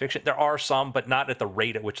science fiction. There are some, but not at the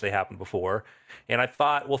rate at which they happened before. And I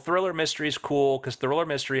thought, well, thriller mystery is cool because thriller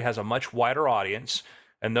mystery has a much wider audience,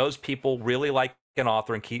 and those people really like an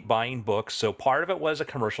author and keep buying books. So part of it was a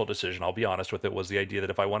commercial decision. I'll be honest with it, was the idea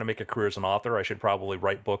that if I want to make a career as an author, I should probably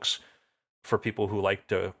write books for people who like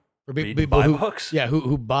to buy books. Yeah,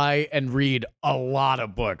 who buy and read a lot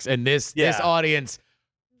of books. And this audience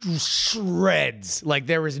shreds. Like,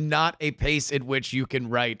 there is not a pace at which you can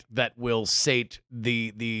write that will sate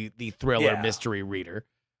the thriller mystery reader.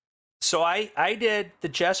 So I did the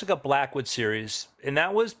Jessica Blackwood series, and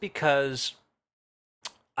that was because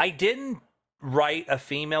I didn't write a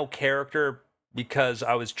female character because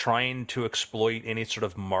I was trying to exploit any sort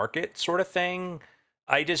of market sort of thing.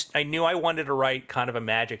 I knew I wanted to write kind of a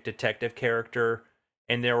magic detective character,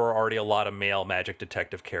 and there were already a lot of male magic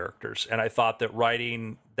detective characters, and I thought that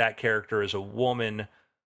writing that character as a woman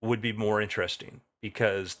would be more interesting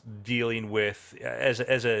because dealing with as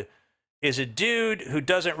a dude who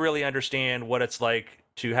doesn't really understand what it's like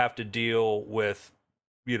to have to deal with,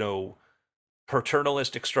 you know,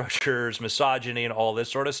 paternalistic structures, misogyny, and all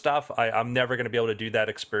this sort of stuff. I'm never going to be able to do that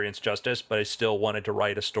experience justice, but I still wanted to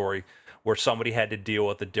write a story where somebody had to deal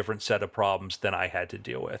with a different set of problems than I had to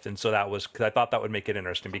deal with. And so that was, because I thought that would make it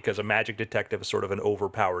interesting, because a magic detective is sort of an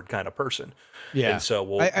overpowered kind of person. Yeah. And so,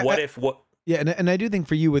 well, what? Yeah, and I do think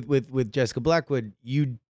for you with Jessica Blackwood,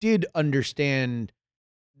 you did understand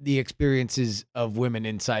the experiences of women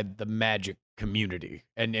inside the magic community,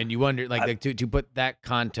 and you wonder like to put that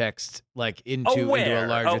context like into a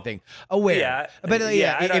larger thing. Aware, yeah, but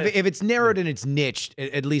if it's narrowed and it's niched,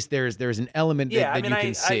 at least there's an element that you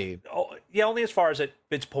can see. Only as far as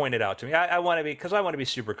it's pointed out to me. I want to be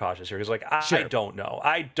super cautious here, because like I don't know,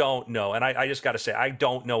 and I just got to say, I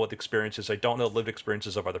don't know what the experiences. I don't know the lived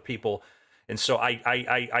experiences of other people. And so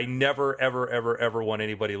I never, ever want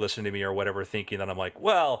anybody listening to me or whatever thinking that I'm like,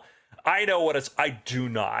 well, I know what it's, I do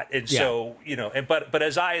not. And so, you know, but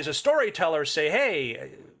as a storyteller say,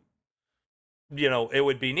 hey, you know, it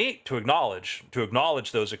would be neat to acknowledge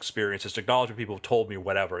those experiences, to acknowledge what people have told me or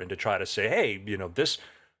whatever, and to try to say, hey, you know, this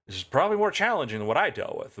is probably more challenging than what I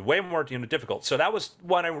dealt with, way more, you know, difficult. So that was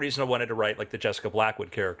one reason I wanted to write like the Jessica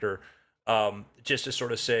Blackwood character. Just to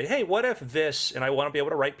sort of say, hey, what if this, and I want to be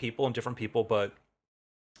able to write people and different people, but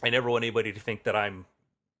I never want anybody to think that I'm,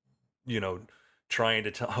 you know, trying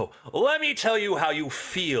to tell, let me tell you how you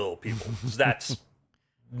feel, people. That's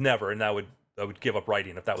never, and I would give up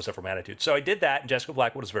writing if that was ever my attitude. So I did that, and Jessica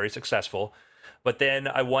Blackwood was very successful. But then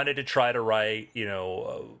I wanted to try to write, you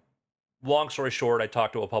know, long story short, I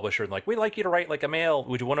talked to a publisher and like, we'd like you to write like a male.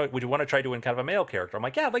 Would you want to try doing kind of a male character? I'm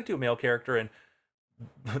like, yeah, I'd like to do a male character. And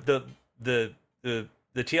the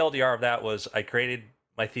TLDR of that was I created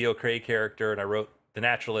my Theo Craig character and I wrote The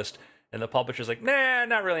Naturalist, and the publisher's like, nah,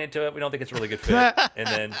 not really into it. We don't think it's a really good fit. And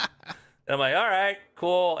then I'm like, all right,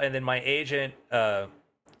 cool. And then my agent,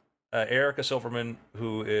 Erica Silverman,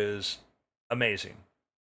 who is amazing.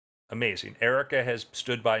 Erica has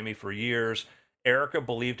stood by me for years. Erica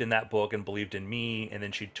believed in that book and believed in me, and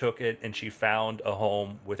then she took it and she found a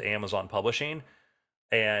home with Amazon Publishing.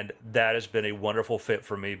 And that has been a wonderful fit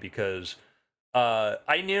for me, because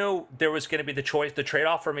I knew there was going to be the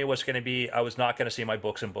trade-off for me was going to be, I was not going to see my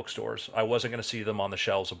books in bookstores. I wasn't going to see them on the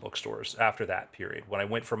shelves of bookstores after that period. When I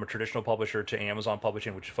went from a traditional publisher to Amazon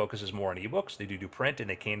Publishing, which focuses more on ebooks, they do print and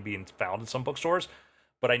they can be found in some bookstores.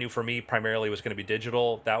 But I knew for me, primarily it was going to be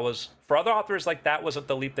digital. That was, for other authors, like that wasn't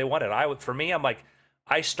the leap they wanted. For me, I'm like,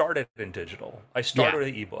 I started in digital. I started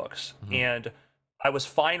with ebooks. Mm-hmm. And I was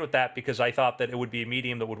fine with that because I thought that it would be a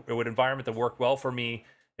medium that would environment that worked well for me.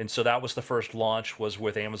 And so that was the first launch, was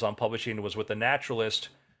with Amazon Publishing, was with The Naturalist,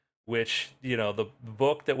 which, you know, the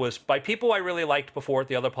book that was by people I really liked before at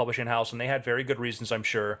the other publishing house, and they had very good reasons, I'm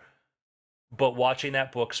sure. But watching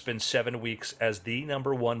that book spend 7 weeks as the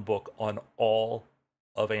 #1 book on all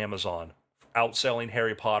of Amazon, outselling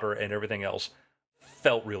Harry Potter and everything else,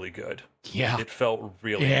 felt really good. Yeah. It felt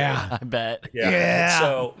really good. I bet. Yeah.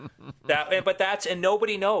 So and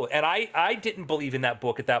nobody knows. And I didn't believe in that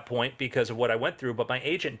book at that point because of what I went through, but my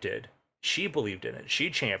agent did. She believed in it. She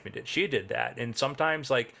championed it. She did that. And sometimes,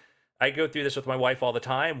 like, I go through this with my wife all the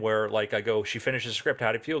time, where like I go, she finishes the script,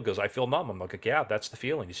 how do you feel? Goes, I feel numb. I'm like, yeah, that's the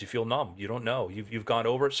feeling. You feel numb. You don't know. You've gone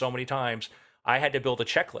over it so many times. I had to build a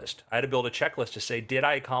checklist. To say, did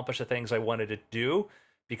I accomplish the things I wanted to do?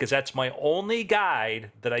 Because that's my only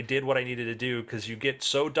guide that I did what I needed to do. Because you get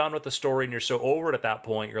so done with the story and you're so over it at that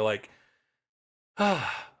point, you're like,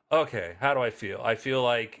 okay, how do I feel? I feel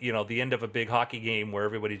like, you know, the end of a big hockey game where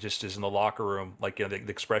everybody just is in the locker room, like, you know, the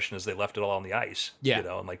expression is they left it all on the ice. Yeah. You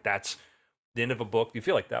know, and like that's the end of a book. You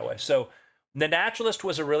feel like that way. So The Naturalist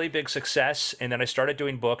was a really big success, and then I started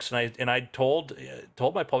doing books, and I told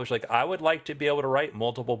my publisher, like, I would like to be able to write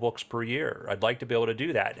multiple books per year. I'd like to be able to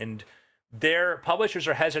do that. And their publishers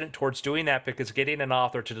are hesitant towards doing that because getting an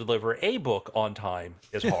author to deliver a book on time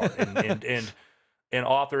is hard. and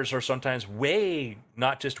authors are sometimes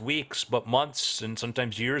not just weeks, but months and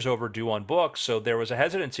sometimes years overdue on books. So there was a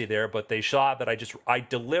hesitancy there, but they saw that I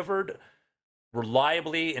delivered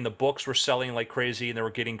reliably, and the books were selling like crazy, and they were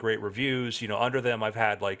getting great reviews. You know, under them, I've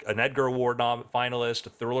had like an Edgar Award finalist, a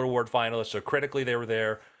Thriller Award finalist. So critically, they were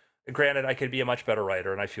there. Granted, I could be a much better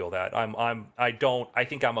writer, and I feel that. I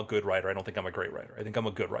think I'm a good writer. I don't think I'm a great writer. I think I'm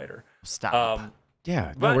a good writer. Stop.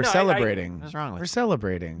 Yeah, no, we're celebrating. What's wrong with We're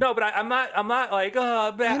celebrating. No, but I'm not like,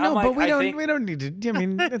 oh, man. I know, I'm but like, we don't need to. I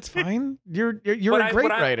mean, it's fine. You're a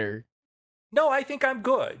great writer. No, I think I'm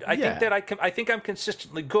good. I think that I think I'm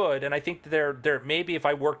consistently good, and I think that there maybe if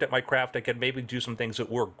I worked at my craft, I could maybe do some things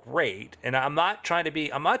that were great. And I'm not trying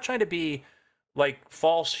to be like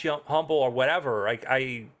false, humble, or whatever.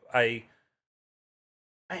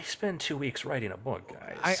 I spend 2 weeks writing a book,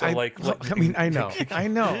 guys. I mean, I know,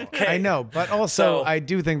 Okay. I know, but also I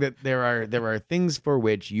do think that there are things for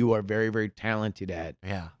which you are very, very talented at.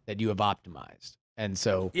 Yeah. That you have optimized, and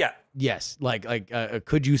so yeah, yes,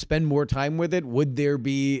 could you spend more time with it? Would there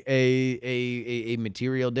be a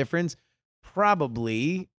material difference?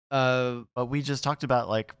 Probably. But we just talked about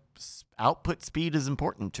like output speed is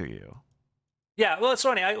important to you. Yeah. Well, it's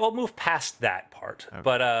funny. I'll move past that part, okay.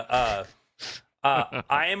 But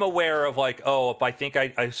I am aware of like, oh, if I think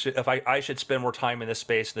I should spend more time in this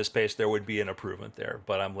space, there would be an improvement there.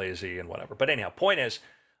 But I'm lazy and whatever. But anyhow, point is,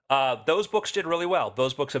 those books did really well.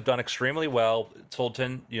 Those books have done extremely well. Sold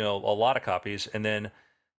a lot of copies. And then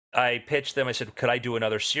I pitched them. I said, could I do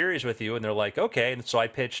another series with you? And they're like, okay. And so I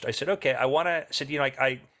said, okay,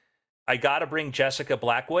 I got to bring Jessica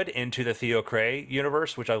Blackwood into the Theo Cray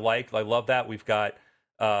universe, which I like. I love that. We've got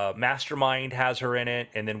Mastermind has her in it,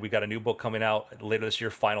 and then we got a new book coming out later this year,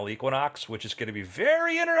 Final Equinox, which is going to be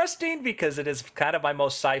very interesting because it is kind of my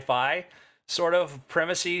most sci-fi sort of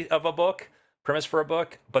premise for a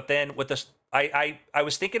book. But then with this, I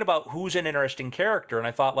was thinking about who's an interesting character, and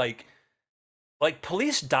I thought like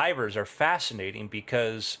police divers are fascinating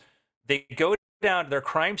because they go down to their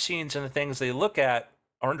crime scenes, and the things they look at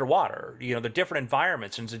are underwater. You know, they're different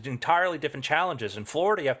environments and it's entirely different challenges. In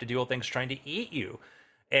Florida, you have to deal with things trying to eat you.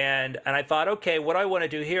 And I thought, okay, what do I want to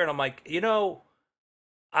do here? And I'm like,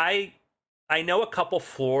 I know a couple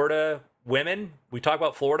Florida women. We talk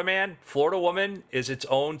about Florida man. Florida woman is its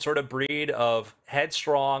own sort of breed of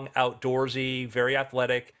headstrong, outdoorsy, very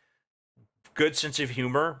athletic, good sense of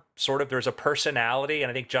humor. Sort of, there's a personality,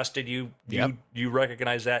 and I think Justin, you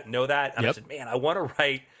recognize that, know that. And I said, man, I want to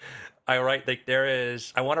write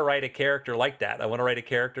a character like that. I want to write a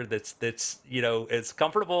character that's it's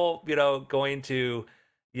comfortable, going to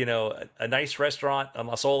a nice restaurant on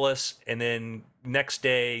Las Olas, and then next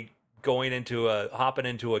day hopping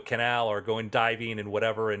into a canal or going diving and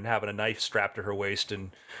whatever, and having a knife strapped to her waist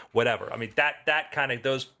and whatever. I mean, that kind of,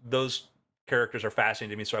 those characters are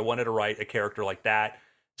fascinating to me. So I wanted to write a character like that.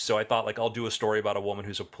 So I thought, like, I'll do a story about a woman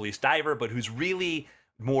who's a police diver, but who's really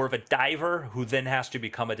more of a diver who then has to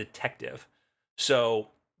become a detective. So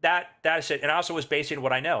that's it. And I also was based on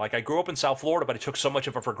what I know. Like, I grew up in South Florida, but I took so much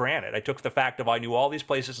of it for granted. I took the fact of I knew all these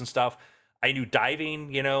places and stuff. I knew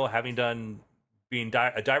diving, having being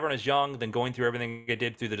a diver when I was young, then going through everything I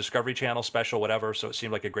did through the Discovery Channel special, whatever. So it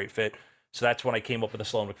seemed like a great fit. So that's when I came up with the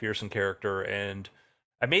Sloane McPherson character. And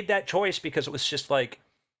I made that choice because it was just like,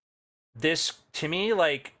 this, to me,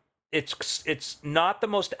 like, it's not the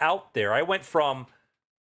most out there. I went from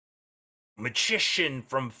magician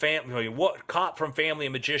from family, cop from family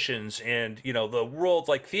of magicians, and the world,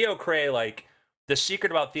 like Theo Cray. Like, the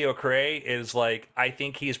secret about Theo Cray is, like, I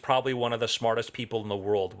think he's probably one of the smartest people in the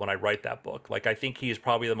world when I write that book. Like, I think he's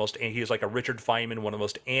probably he's like a Richard Feynman, one of the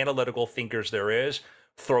most analytical thinkers there is,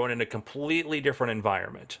 thrown in a completely different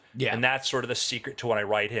environment. Yeah. And that's sort of the secret to when I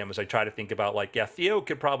write him, is I try to think about, like, yeah, Theo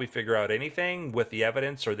could probably figure out anything with the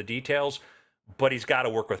evidence or the details, but he's got to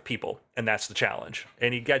work with people, and that's the challenge.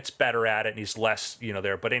 And he gets better at it, and he's less,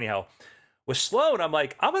 there. But anyhow, with Sloane, I'm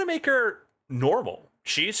like, I'm going to make her normal.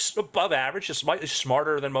 She's above average. She's slightly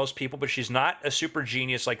smarter than most people, but she's not a super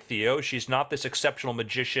genius like Theo. She's not this exceptional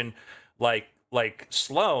magician like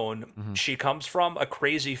Sloane. Mm-hmm. She comes from a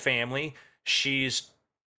crazy family. She's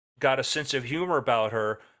got a sense of humor about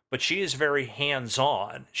her, but she is very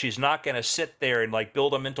hands-on. She's not going to sit there and, like,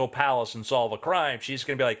 build a mental palace and solve a crime. She's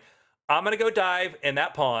going to be like, I'm going to go dive in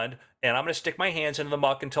that pond, and I'm going to stick my hands into the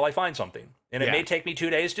muck until I find something. And it may take me 2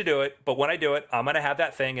 days to do it, but when I do it, I'm going to have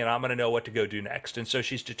that thing, and I'm going to know what to go do next. And so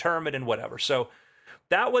she's determined and whatever. So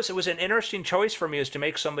it was an interesting choice for me, is to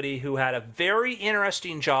make somebody who had a very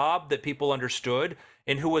interesting job that people understood,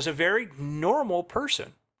 and who was a very normal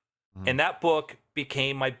person. Mm. And that book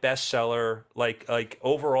became my bestseller. Like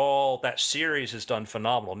overall, that series has done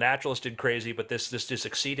phenomenal. Naturalist did crazy, but this just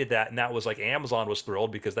exceeded that, and that was like, Amazon was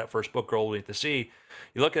thrilled because that first book, Girl Beneath the Sea,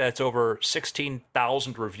 you look at it, it's over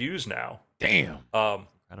 16,000 reviews now. Damn.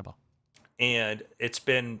 Incredible. And it's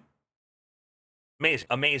been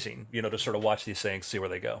amazing, to sort of watch these things, see where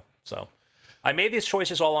they go. So I made these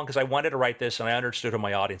choices all along because I wanted to write this and I understood who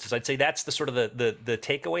my audience is. I'd say that's the sort of the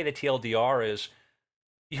takeaway, the TLDR is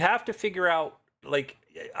you have to figure out, like,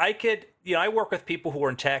 I could, I work with people who are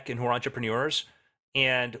in tech and who are entrepreneurs,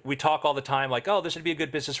 and we talk all the time like, oh, this would be a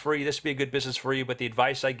good business for you, this would be a good business for you. But the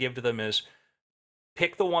advice I give to them is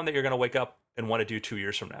pick the one that you're going to wake up and want to do 2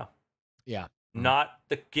 years from now. Yeah. Not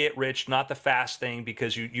the get rich, not the fast thing,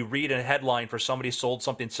 because you read a headline for somebody sold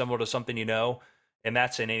something similar to something and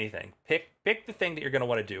that's in anything. Pick the thing that you're going to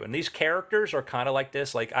want to do. And these characters are kind of like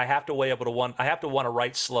this. Like I have to want to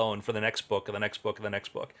write Sloan for the next book and the next book and the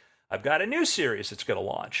next book. I've got a new series that's going to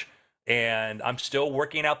launch, and I'm still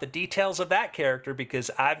working out the details of that character because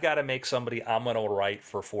I've got to make somebody I'm going to write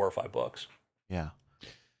for 4 or 5 books. Yeah.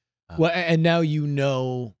 Well, and now you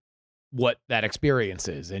know what that experience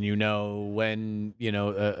is, and when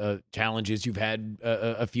challenges you've had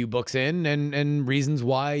a few books in, and reasons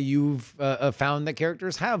why you've found that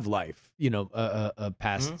characters have life,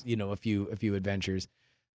 past a few adventures.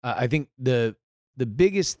 I think the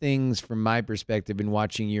biggest things from my perspective in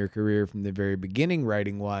watching your career from the very beginning,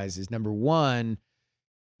 writing wise, is number one,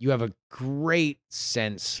 you have a great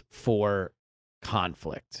sense for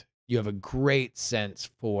conflict. You have a great sense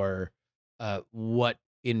for what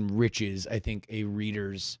enriches, I think, a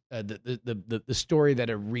reader's the story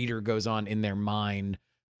that a reader goes on in their mind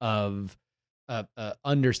of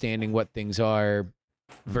understanding what things are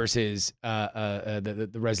versus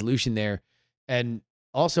the resolution there. And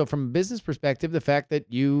also from a business perspective, the fact that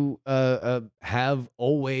you have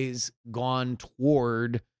always gone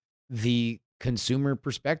toward the consumer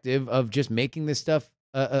perspective of just making this stuff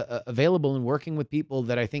available and working with people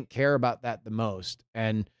that I think care about that the most.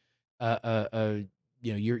 And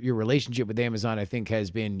your relationship with Amazon, I think,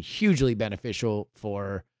 has been hugely beneficial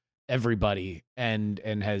for everybody, and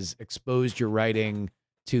has exposed your writing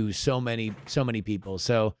to so many people.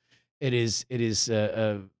 So it is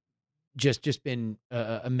just been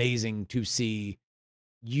amazing to see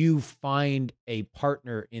you find a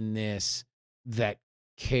partner in this that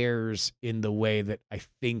cares in the way that I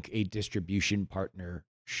think a distribution partner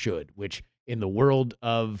should, which in the world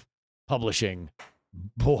of publishing,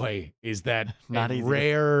 boy, is that not a easy.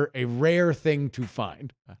 a rare thing to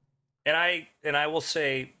find. And I will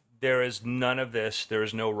say, there is none of this. There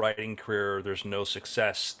is no writing career. There's no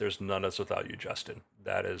success. There's none of this without you, Justin.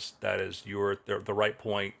 That is you're the right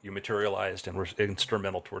point. You materialized and were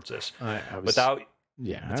instrumental towards this. Without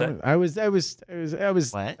yeah, I was there. I was there.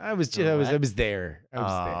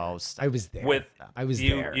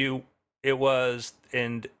 It was,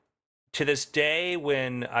 and to this day,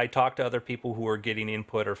 when I talk to other people who are getting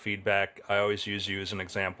input or feedback, I always use you as an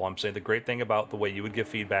example. I'm saying the great thing about the way you would give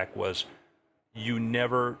feedback was you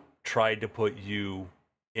never tried to put you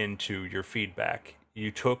into your feedback.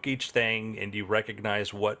 You took each thing and you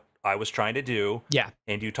recognized what I was trying to do. Yeah.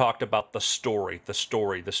 And you talked about the story.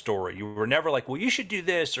 You were never like, well, you should do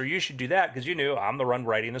this or you should do that, because you knew I'm the one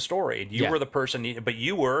writing the story. And you were the person, but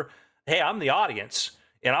you were, hey, I'm the audience.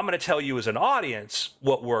 And I'm going to tell you as an audience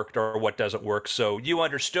what worked or what doesn't work. So you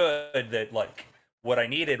understood that, like, what I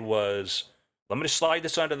needed was, I'm going to slide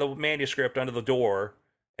this under the manuscript, under the door,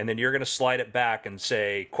 and then you're going to slide it back and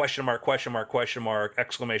say, question mark, question mark, question mark,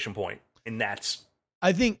 exclamation point. And that's,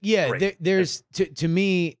 I think, there's to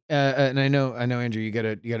me, and I know, Andrew, you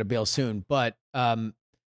gotta bail soon, but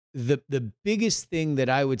the biggest thing that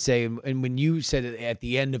I would say, and when you said at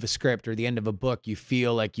the end of a script or the end of a book, you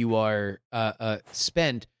feel like you are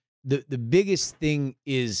spent, the biggest thing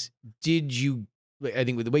is, I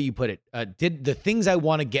think with the way you put it, did the things I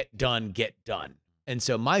want to get done? And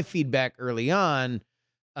so my feedback early on,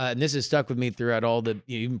 and this has stuck with me throughout all the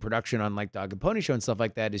even production on like Dog and Pony Show and stuff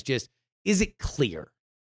like that, is just, is it clear?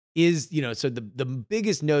 So the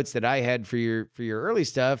biggest notes that I had for your early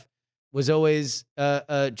stuff was always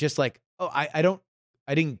just like, oh, I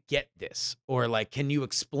didn't get this, or like, can you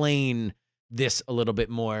explain this a little bit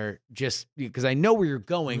more? Just because I know where you're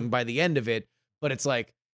going by the end of it, but it's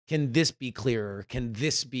like, can this be clearer? Can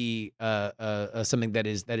this be something that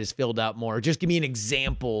is filled out more? Just give me an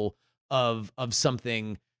example of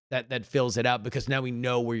something that fills it out, because now we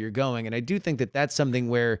know where you're going. And I do think that that's something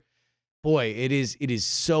where, boy, it is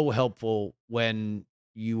so helpful when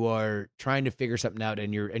you are trying to figure something out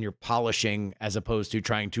and you're polishing as opposed to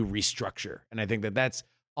trying to restructure. And I think that that's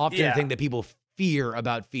often the thing that people fear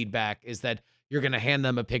about feedback, is that you're going to hand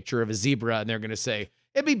them a picture of a zebra and they're going to say,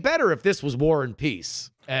 it'd be better if this was War and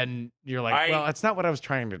Peace. And you're like, well, that's not what I was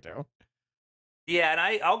trying to do. Yeah,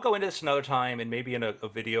 and I'll go into this another time, and maybe in a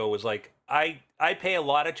video, was like, I pay a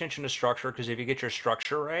lot of attention to structure, because if you get your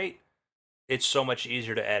structure right, it's so much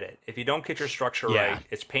easier to edit. If you don't get your structure right,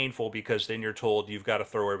 it's painful because then you're told you've got to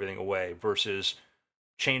throw everything away versus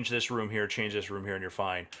change this room here, and you're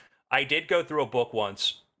fine. I did go through a book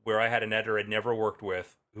once where I had an editor I'd never worked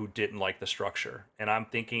with who didn't like the structure. And I'm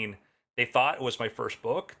thinking, they thought it was my first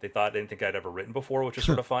book. They thought I didn't think I'd ever written before, which is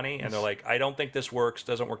sort of funny. And they're like, I don't think this works,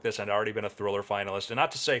 doesn't work this. I'd already been a thriller finalist. And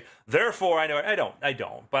not to say, therefore, I know it. I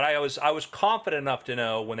don't. But I was confident enough to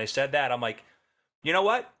know when they said that, I'm like, you know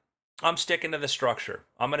what? I'm sticking to the structure.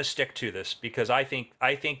 I'm going to stick to this because I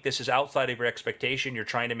think this is outside of your expectation. You're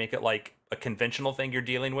trying to make it like a conventional thing you're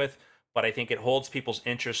dealing with, but I think it holds people's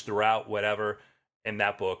interest throughout whatever. And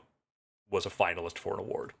that book was a finalist for an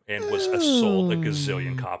award and was sold a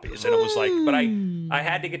gazillion copies. And it was like, but I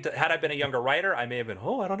had to get to, had I been a younger writer, I may have been,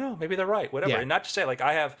 I don't know, maybe they're right, whatever. And not to say, like,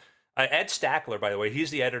 I have Ed Stackler, by the way,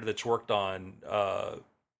 he's the editor that's worked on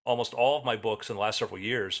almost all of my books in the last several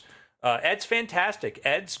years. Ed's fantastic.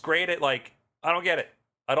 Ed's great at, like, I don't get it.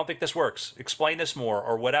 I don't think this works. Explain this more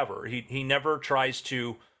or whatever. He never tries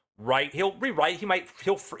to write. He'll rewrite.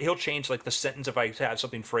 He'll change like the sentence if I have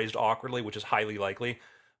something phrased awkwardly, which is highly likely.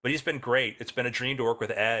 But he's been great. It's been a dream to work with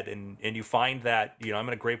Ed, and you find that, you know, I'm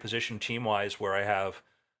in a great position team-wise where I have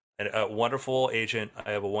a wonderful agent,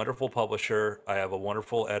 I have a wonderful publisher, I have a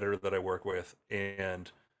wonderful editor that I work with,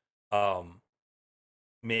 and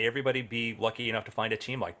may everybody be lucky enough to find a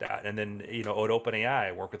team like that. And then, you know, at OpenAI,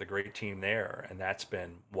 I work with a great team there, and that's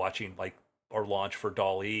been watching like our launch for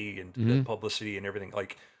DALL-E and the publicity and everything,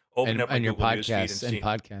 like open up and your Google podcasts and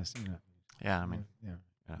podcasting. Yeah, I mean, you know,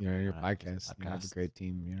 your podcast. You have a great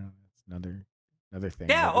team. You know, it's another thing.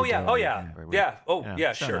 Yeah.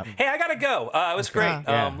 Sure. Hey, I gotta go. It was great.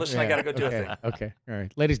 Listen, I gotta go do a thing. Okay. All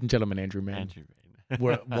right, ladies and gentlemen, Andrew Mayne.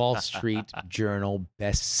 We're Wall Street Journal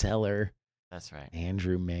bestseller. That's right,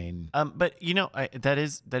 Andrew Mayne. But you know, that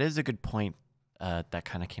is a good point. That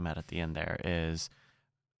kind of came out at the end. There is,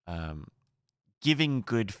 giving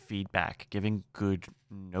good feedback, giving good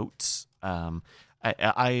notes. I'll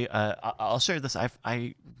share this.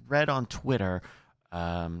 I read on Twitter,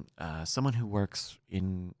 someone who works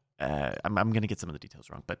in, I'm going to get some of the details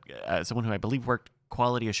wrong, but someone who I believe worked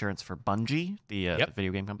quality assurance for Bungie, the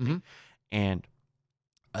video game company, and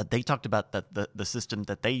they talked about the system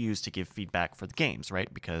that they use to give feedback for the games,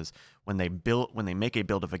 right? Because when they make a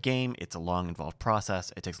build of a game, it's a long, involved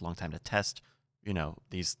process. It takes a long time to test, you know,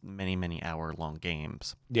 these many hour long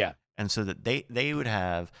games. Yeah, and so that they would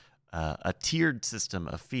have a tiered system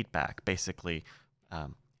of feedback. Basically,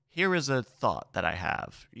 here is a thought that I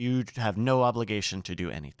have. You have no obligation to do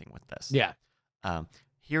anything with this. Yeah.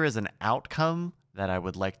 Here is an outcome that I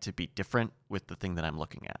would like to be different with the thing that I'm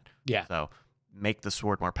looking at. Yeah. So make the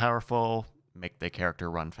sword more powerful, make the character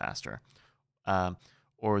run faster.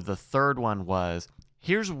 Or the third one was,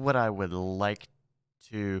 here's what I would like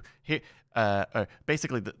to...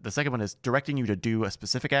 basically, the second one is directing you to do a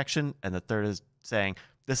specific action, and the third is saying,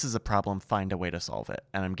 this is a problem, find a way to solve it.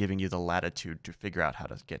 And I'm giving you the latitude to figure out how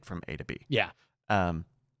to get from A to B. Yeah.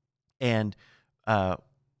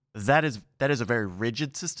 That is a very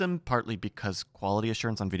rigid system, partly because quality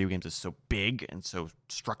assurance on video games is so big and so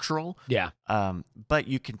structural. Yeah. But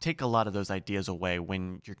you can take a lot of those ideas away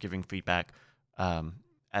when you're giving feedback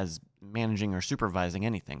as managing or supervising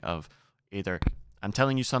anything, of either I'm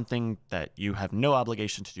telling you something that you have no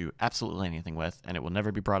obligation to do absolutely anything with, and it will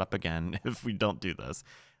never be brought up again if we don't do this.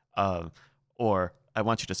 Or I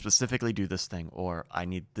want you to specifically do this thing, or I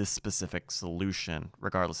need this specific solution,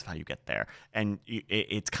 regardless of how you get there. And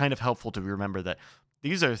it's kind of helpful to remember that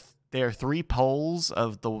there are three poles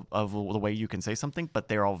of the way you can say something, but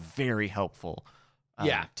they're all very helpful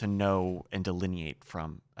to know and delineate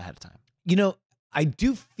from ahead of time. You know, I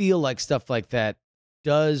do feel like stuff like that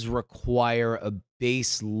does require a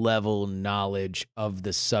base level knowledge of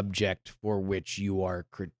the subject for which you are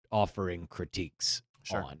offering critiques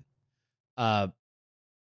on.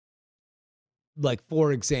 Like,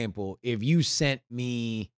 for example, if you sent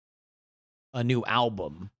me a new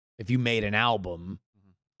album, if you made an album,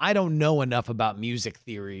 I don't know enough about music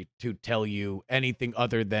theory to tell you anything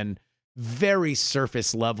other than very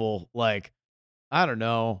surface level, like, I don't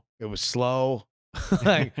know, it was slow.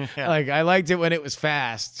 like I liked it when it was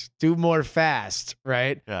fast. Do more fast,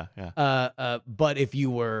 right? Yeah. But if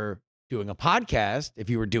you were doing a podcast, if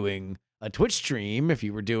you were doing a Twitch stream, if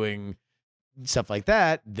you were doing stuff like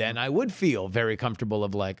that, then I would feel very comfortable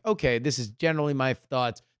of like, okay, this is generally my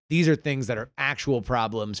thoughts. These are things that are actual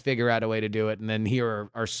problems. Figure out a way to do it, and then here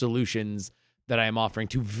are solutions that I am offering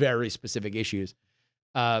to very specific issues.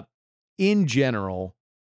 In general,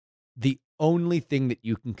 the only thing that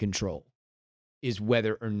you can control is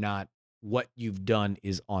whether or not what you've done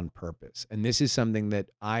is on purpose. And this is something that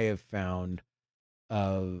I have found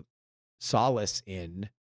solace in,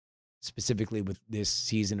 specifically with this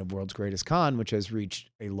season of World's Greatest Con, which has reached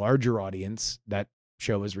a larger audience. That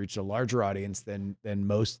show has reached a larger audience than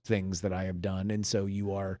most things that I have done. And so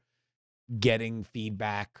you are getting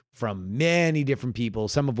feedback from many different people,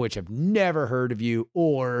 some of which have never heard of you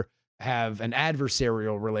or have an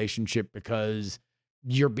adversarial relationship because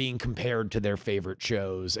you're being compared to their favorite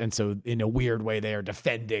shows. And so in a weird way, they are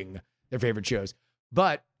defending their favorite shows.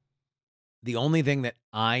 But the only thing that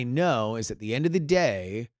I know is at the end of the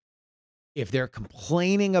day, if they're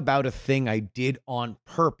complaining about a thing I did on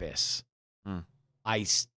purpose,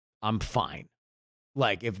 I'm fine.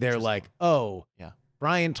 Like if they're like, oh, yeah,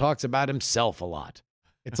 Brian talks about himself a lot.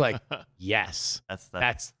 It's like, yes,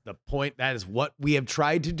 that's the point. That is what we have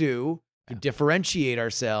tried to do to differentiate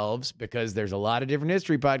ourselves, because there's a lot of different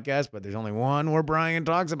history podcasts, but there's only one where Brian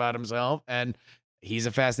talks about himself, and he's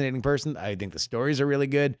a fascinating person. I think the stories are really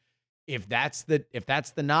good. If that's the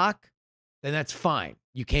knock, then that's fine.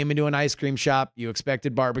 You came into an ice cream shop, you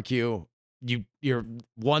expected barbecue, you're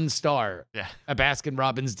 1 star. Yeah. A Baskin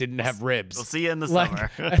Robbins didn't have ribs. We'll see you in the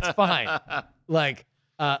summer. That's fine. Like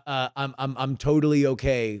I'm totally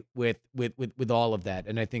okay with all of that.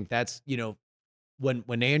 And I think that's, you know,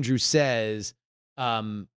 when Andrew says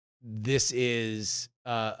this is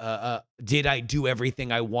did I do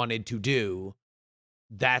everything I wanted to do?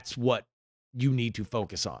 That's what you need to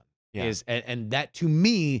focus on. Yeah. And that to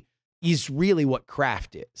me is really what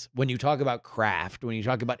craft is. When you talk about craft, when you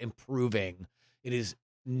talk about improving, it is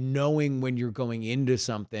knowing when you're going into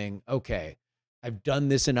something, okay, I've done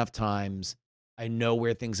this enough times. I know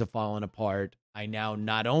where things have fallen apart. I now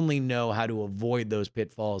not only know how to avoid those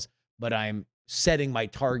pitfalls, but I'm setting my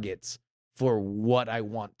targets for what I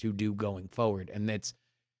want to do going forward. And that's,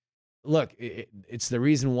 look, it's the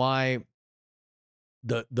reason why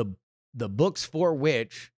the books for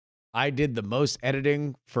which I did the most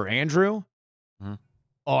editing for Andrew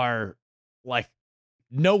are like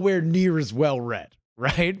nowhere near as well read,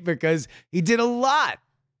 right? Because he did a lot.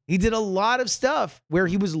 He did a lot of stuff where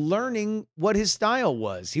he was learning what his style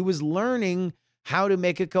was. He was learning how to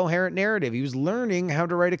make a coherent narrative. He was learning how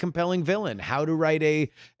to write a compelling villain, how to write a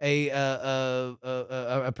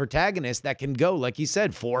protagonist that can go, like he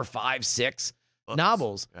said, 4, 5, 6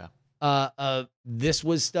 novels. Yeah. This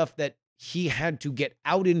was stuff that he had to get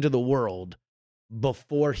out into the world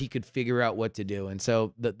before he could figure out what to do. And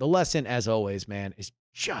so the lesson, as always, man, is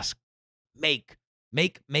just make,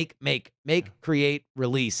 create,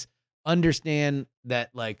 release. Understand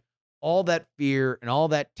that, like, all that fear and all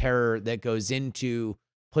that terror that goes into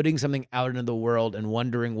putting something out into the world and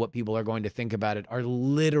wondering what people are going to think about it are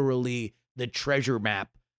literally the treasure map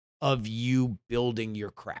of you building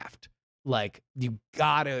your craft. Like, you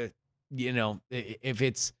gotta, you know, if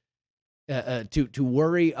it's to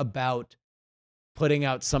worry about putting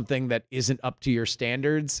out something that isn't up to your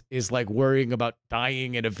standards is like worrying about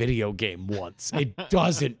dying in a video game once. It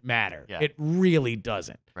doesn't matter. Yeah. It really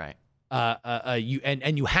doesn't. Right.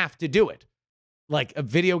 You have to do it. Like a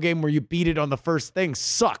video game where you beat it on the first thing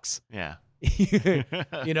sucks. Yeah.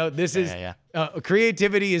 You know, this is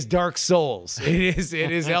creativity is Dark Souls. It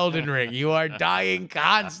is Elden Ring. You are dying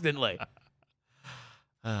constantly.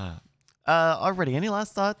 Already, any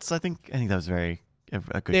last thoughts? I think that was a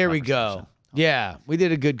good. There we go. Yeah, we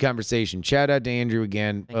did a good conversation. Shout out to Andrew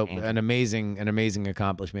again. An amazing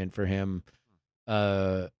accomplishment for him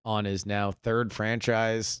on his now 3rd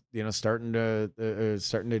franchise. You know, starting to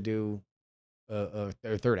do a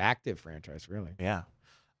 3rd active franchise, really. Yeah.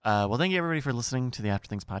 Well, thank you everybody for listening to the After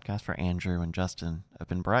Things podcast. For Andrew and Justin, I've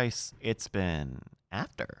been Bryce. It's been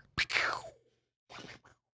After.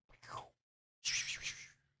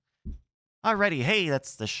 Alrighty, hey,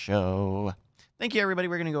 that's the show. Thank you, everybody.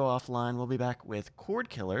 We're going to go offline. We'll be back with Cord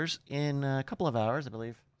Killers in a couple of hours, I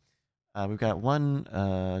believe. We've got one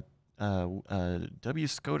W.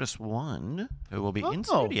 Scotus 1 who will be in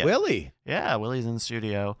studio. Willie. Yeah, Willie's in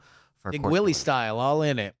studio for Big Willie style, all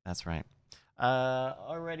in it. That's right.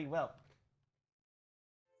 Alrighty, well.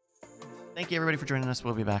 Thank you, everybody, for joining us.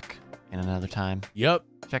 We'll be back in another time. Yep.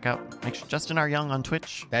 Check out Justin R. Young on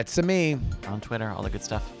Twitch. That's me. On Twitter, all the good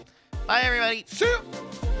stuff. Bye, everybody. See you.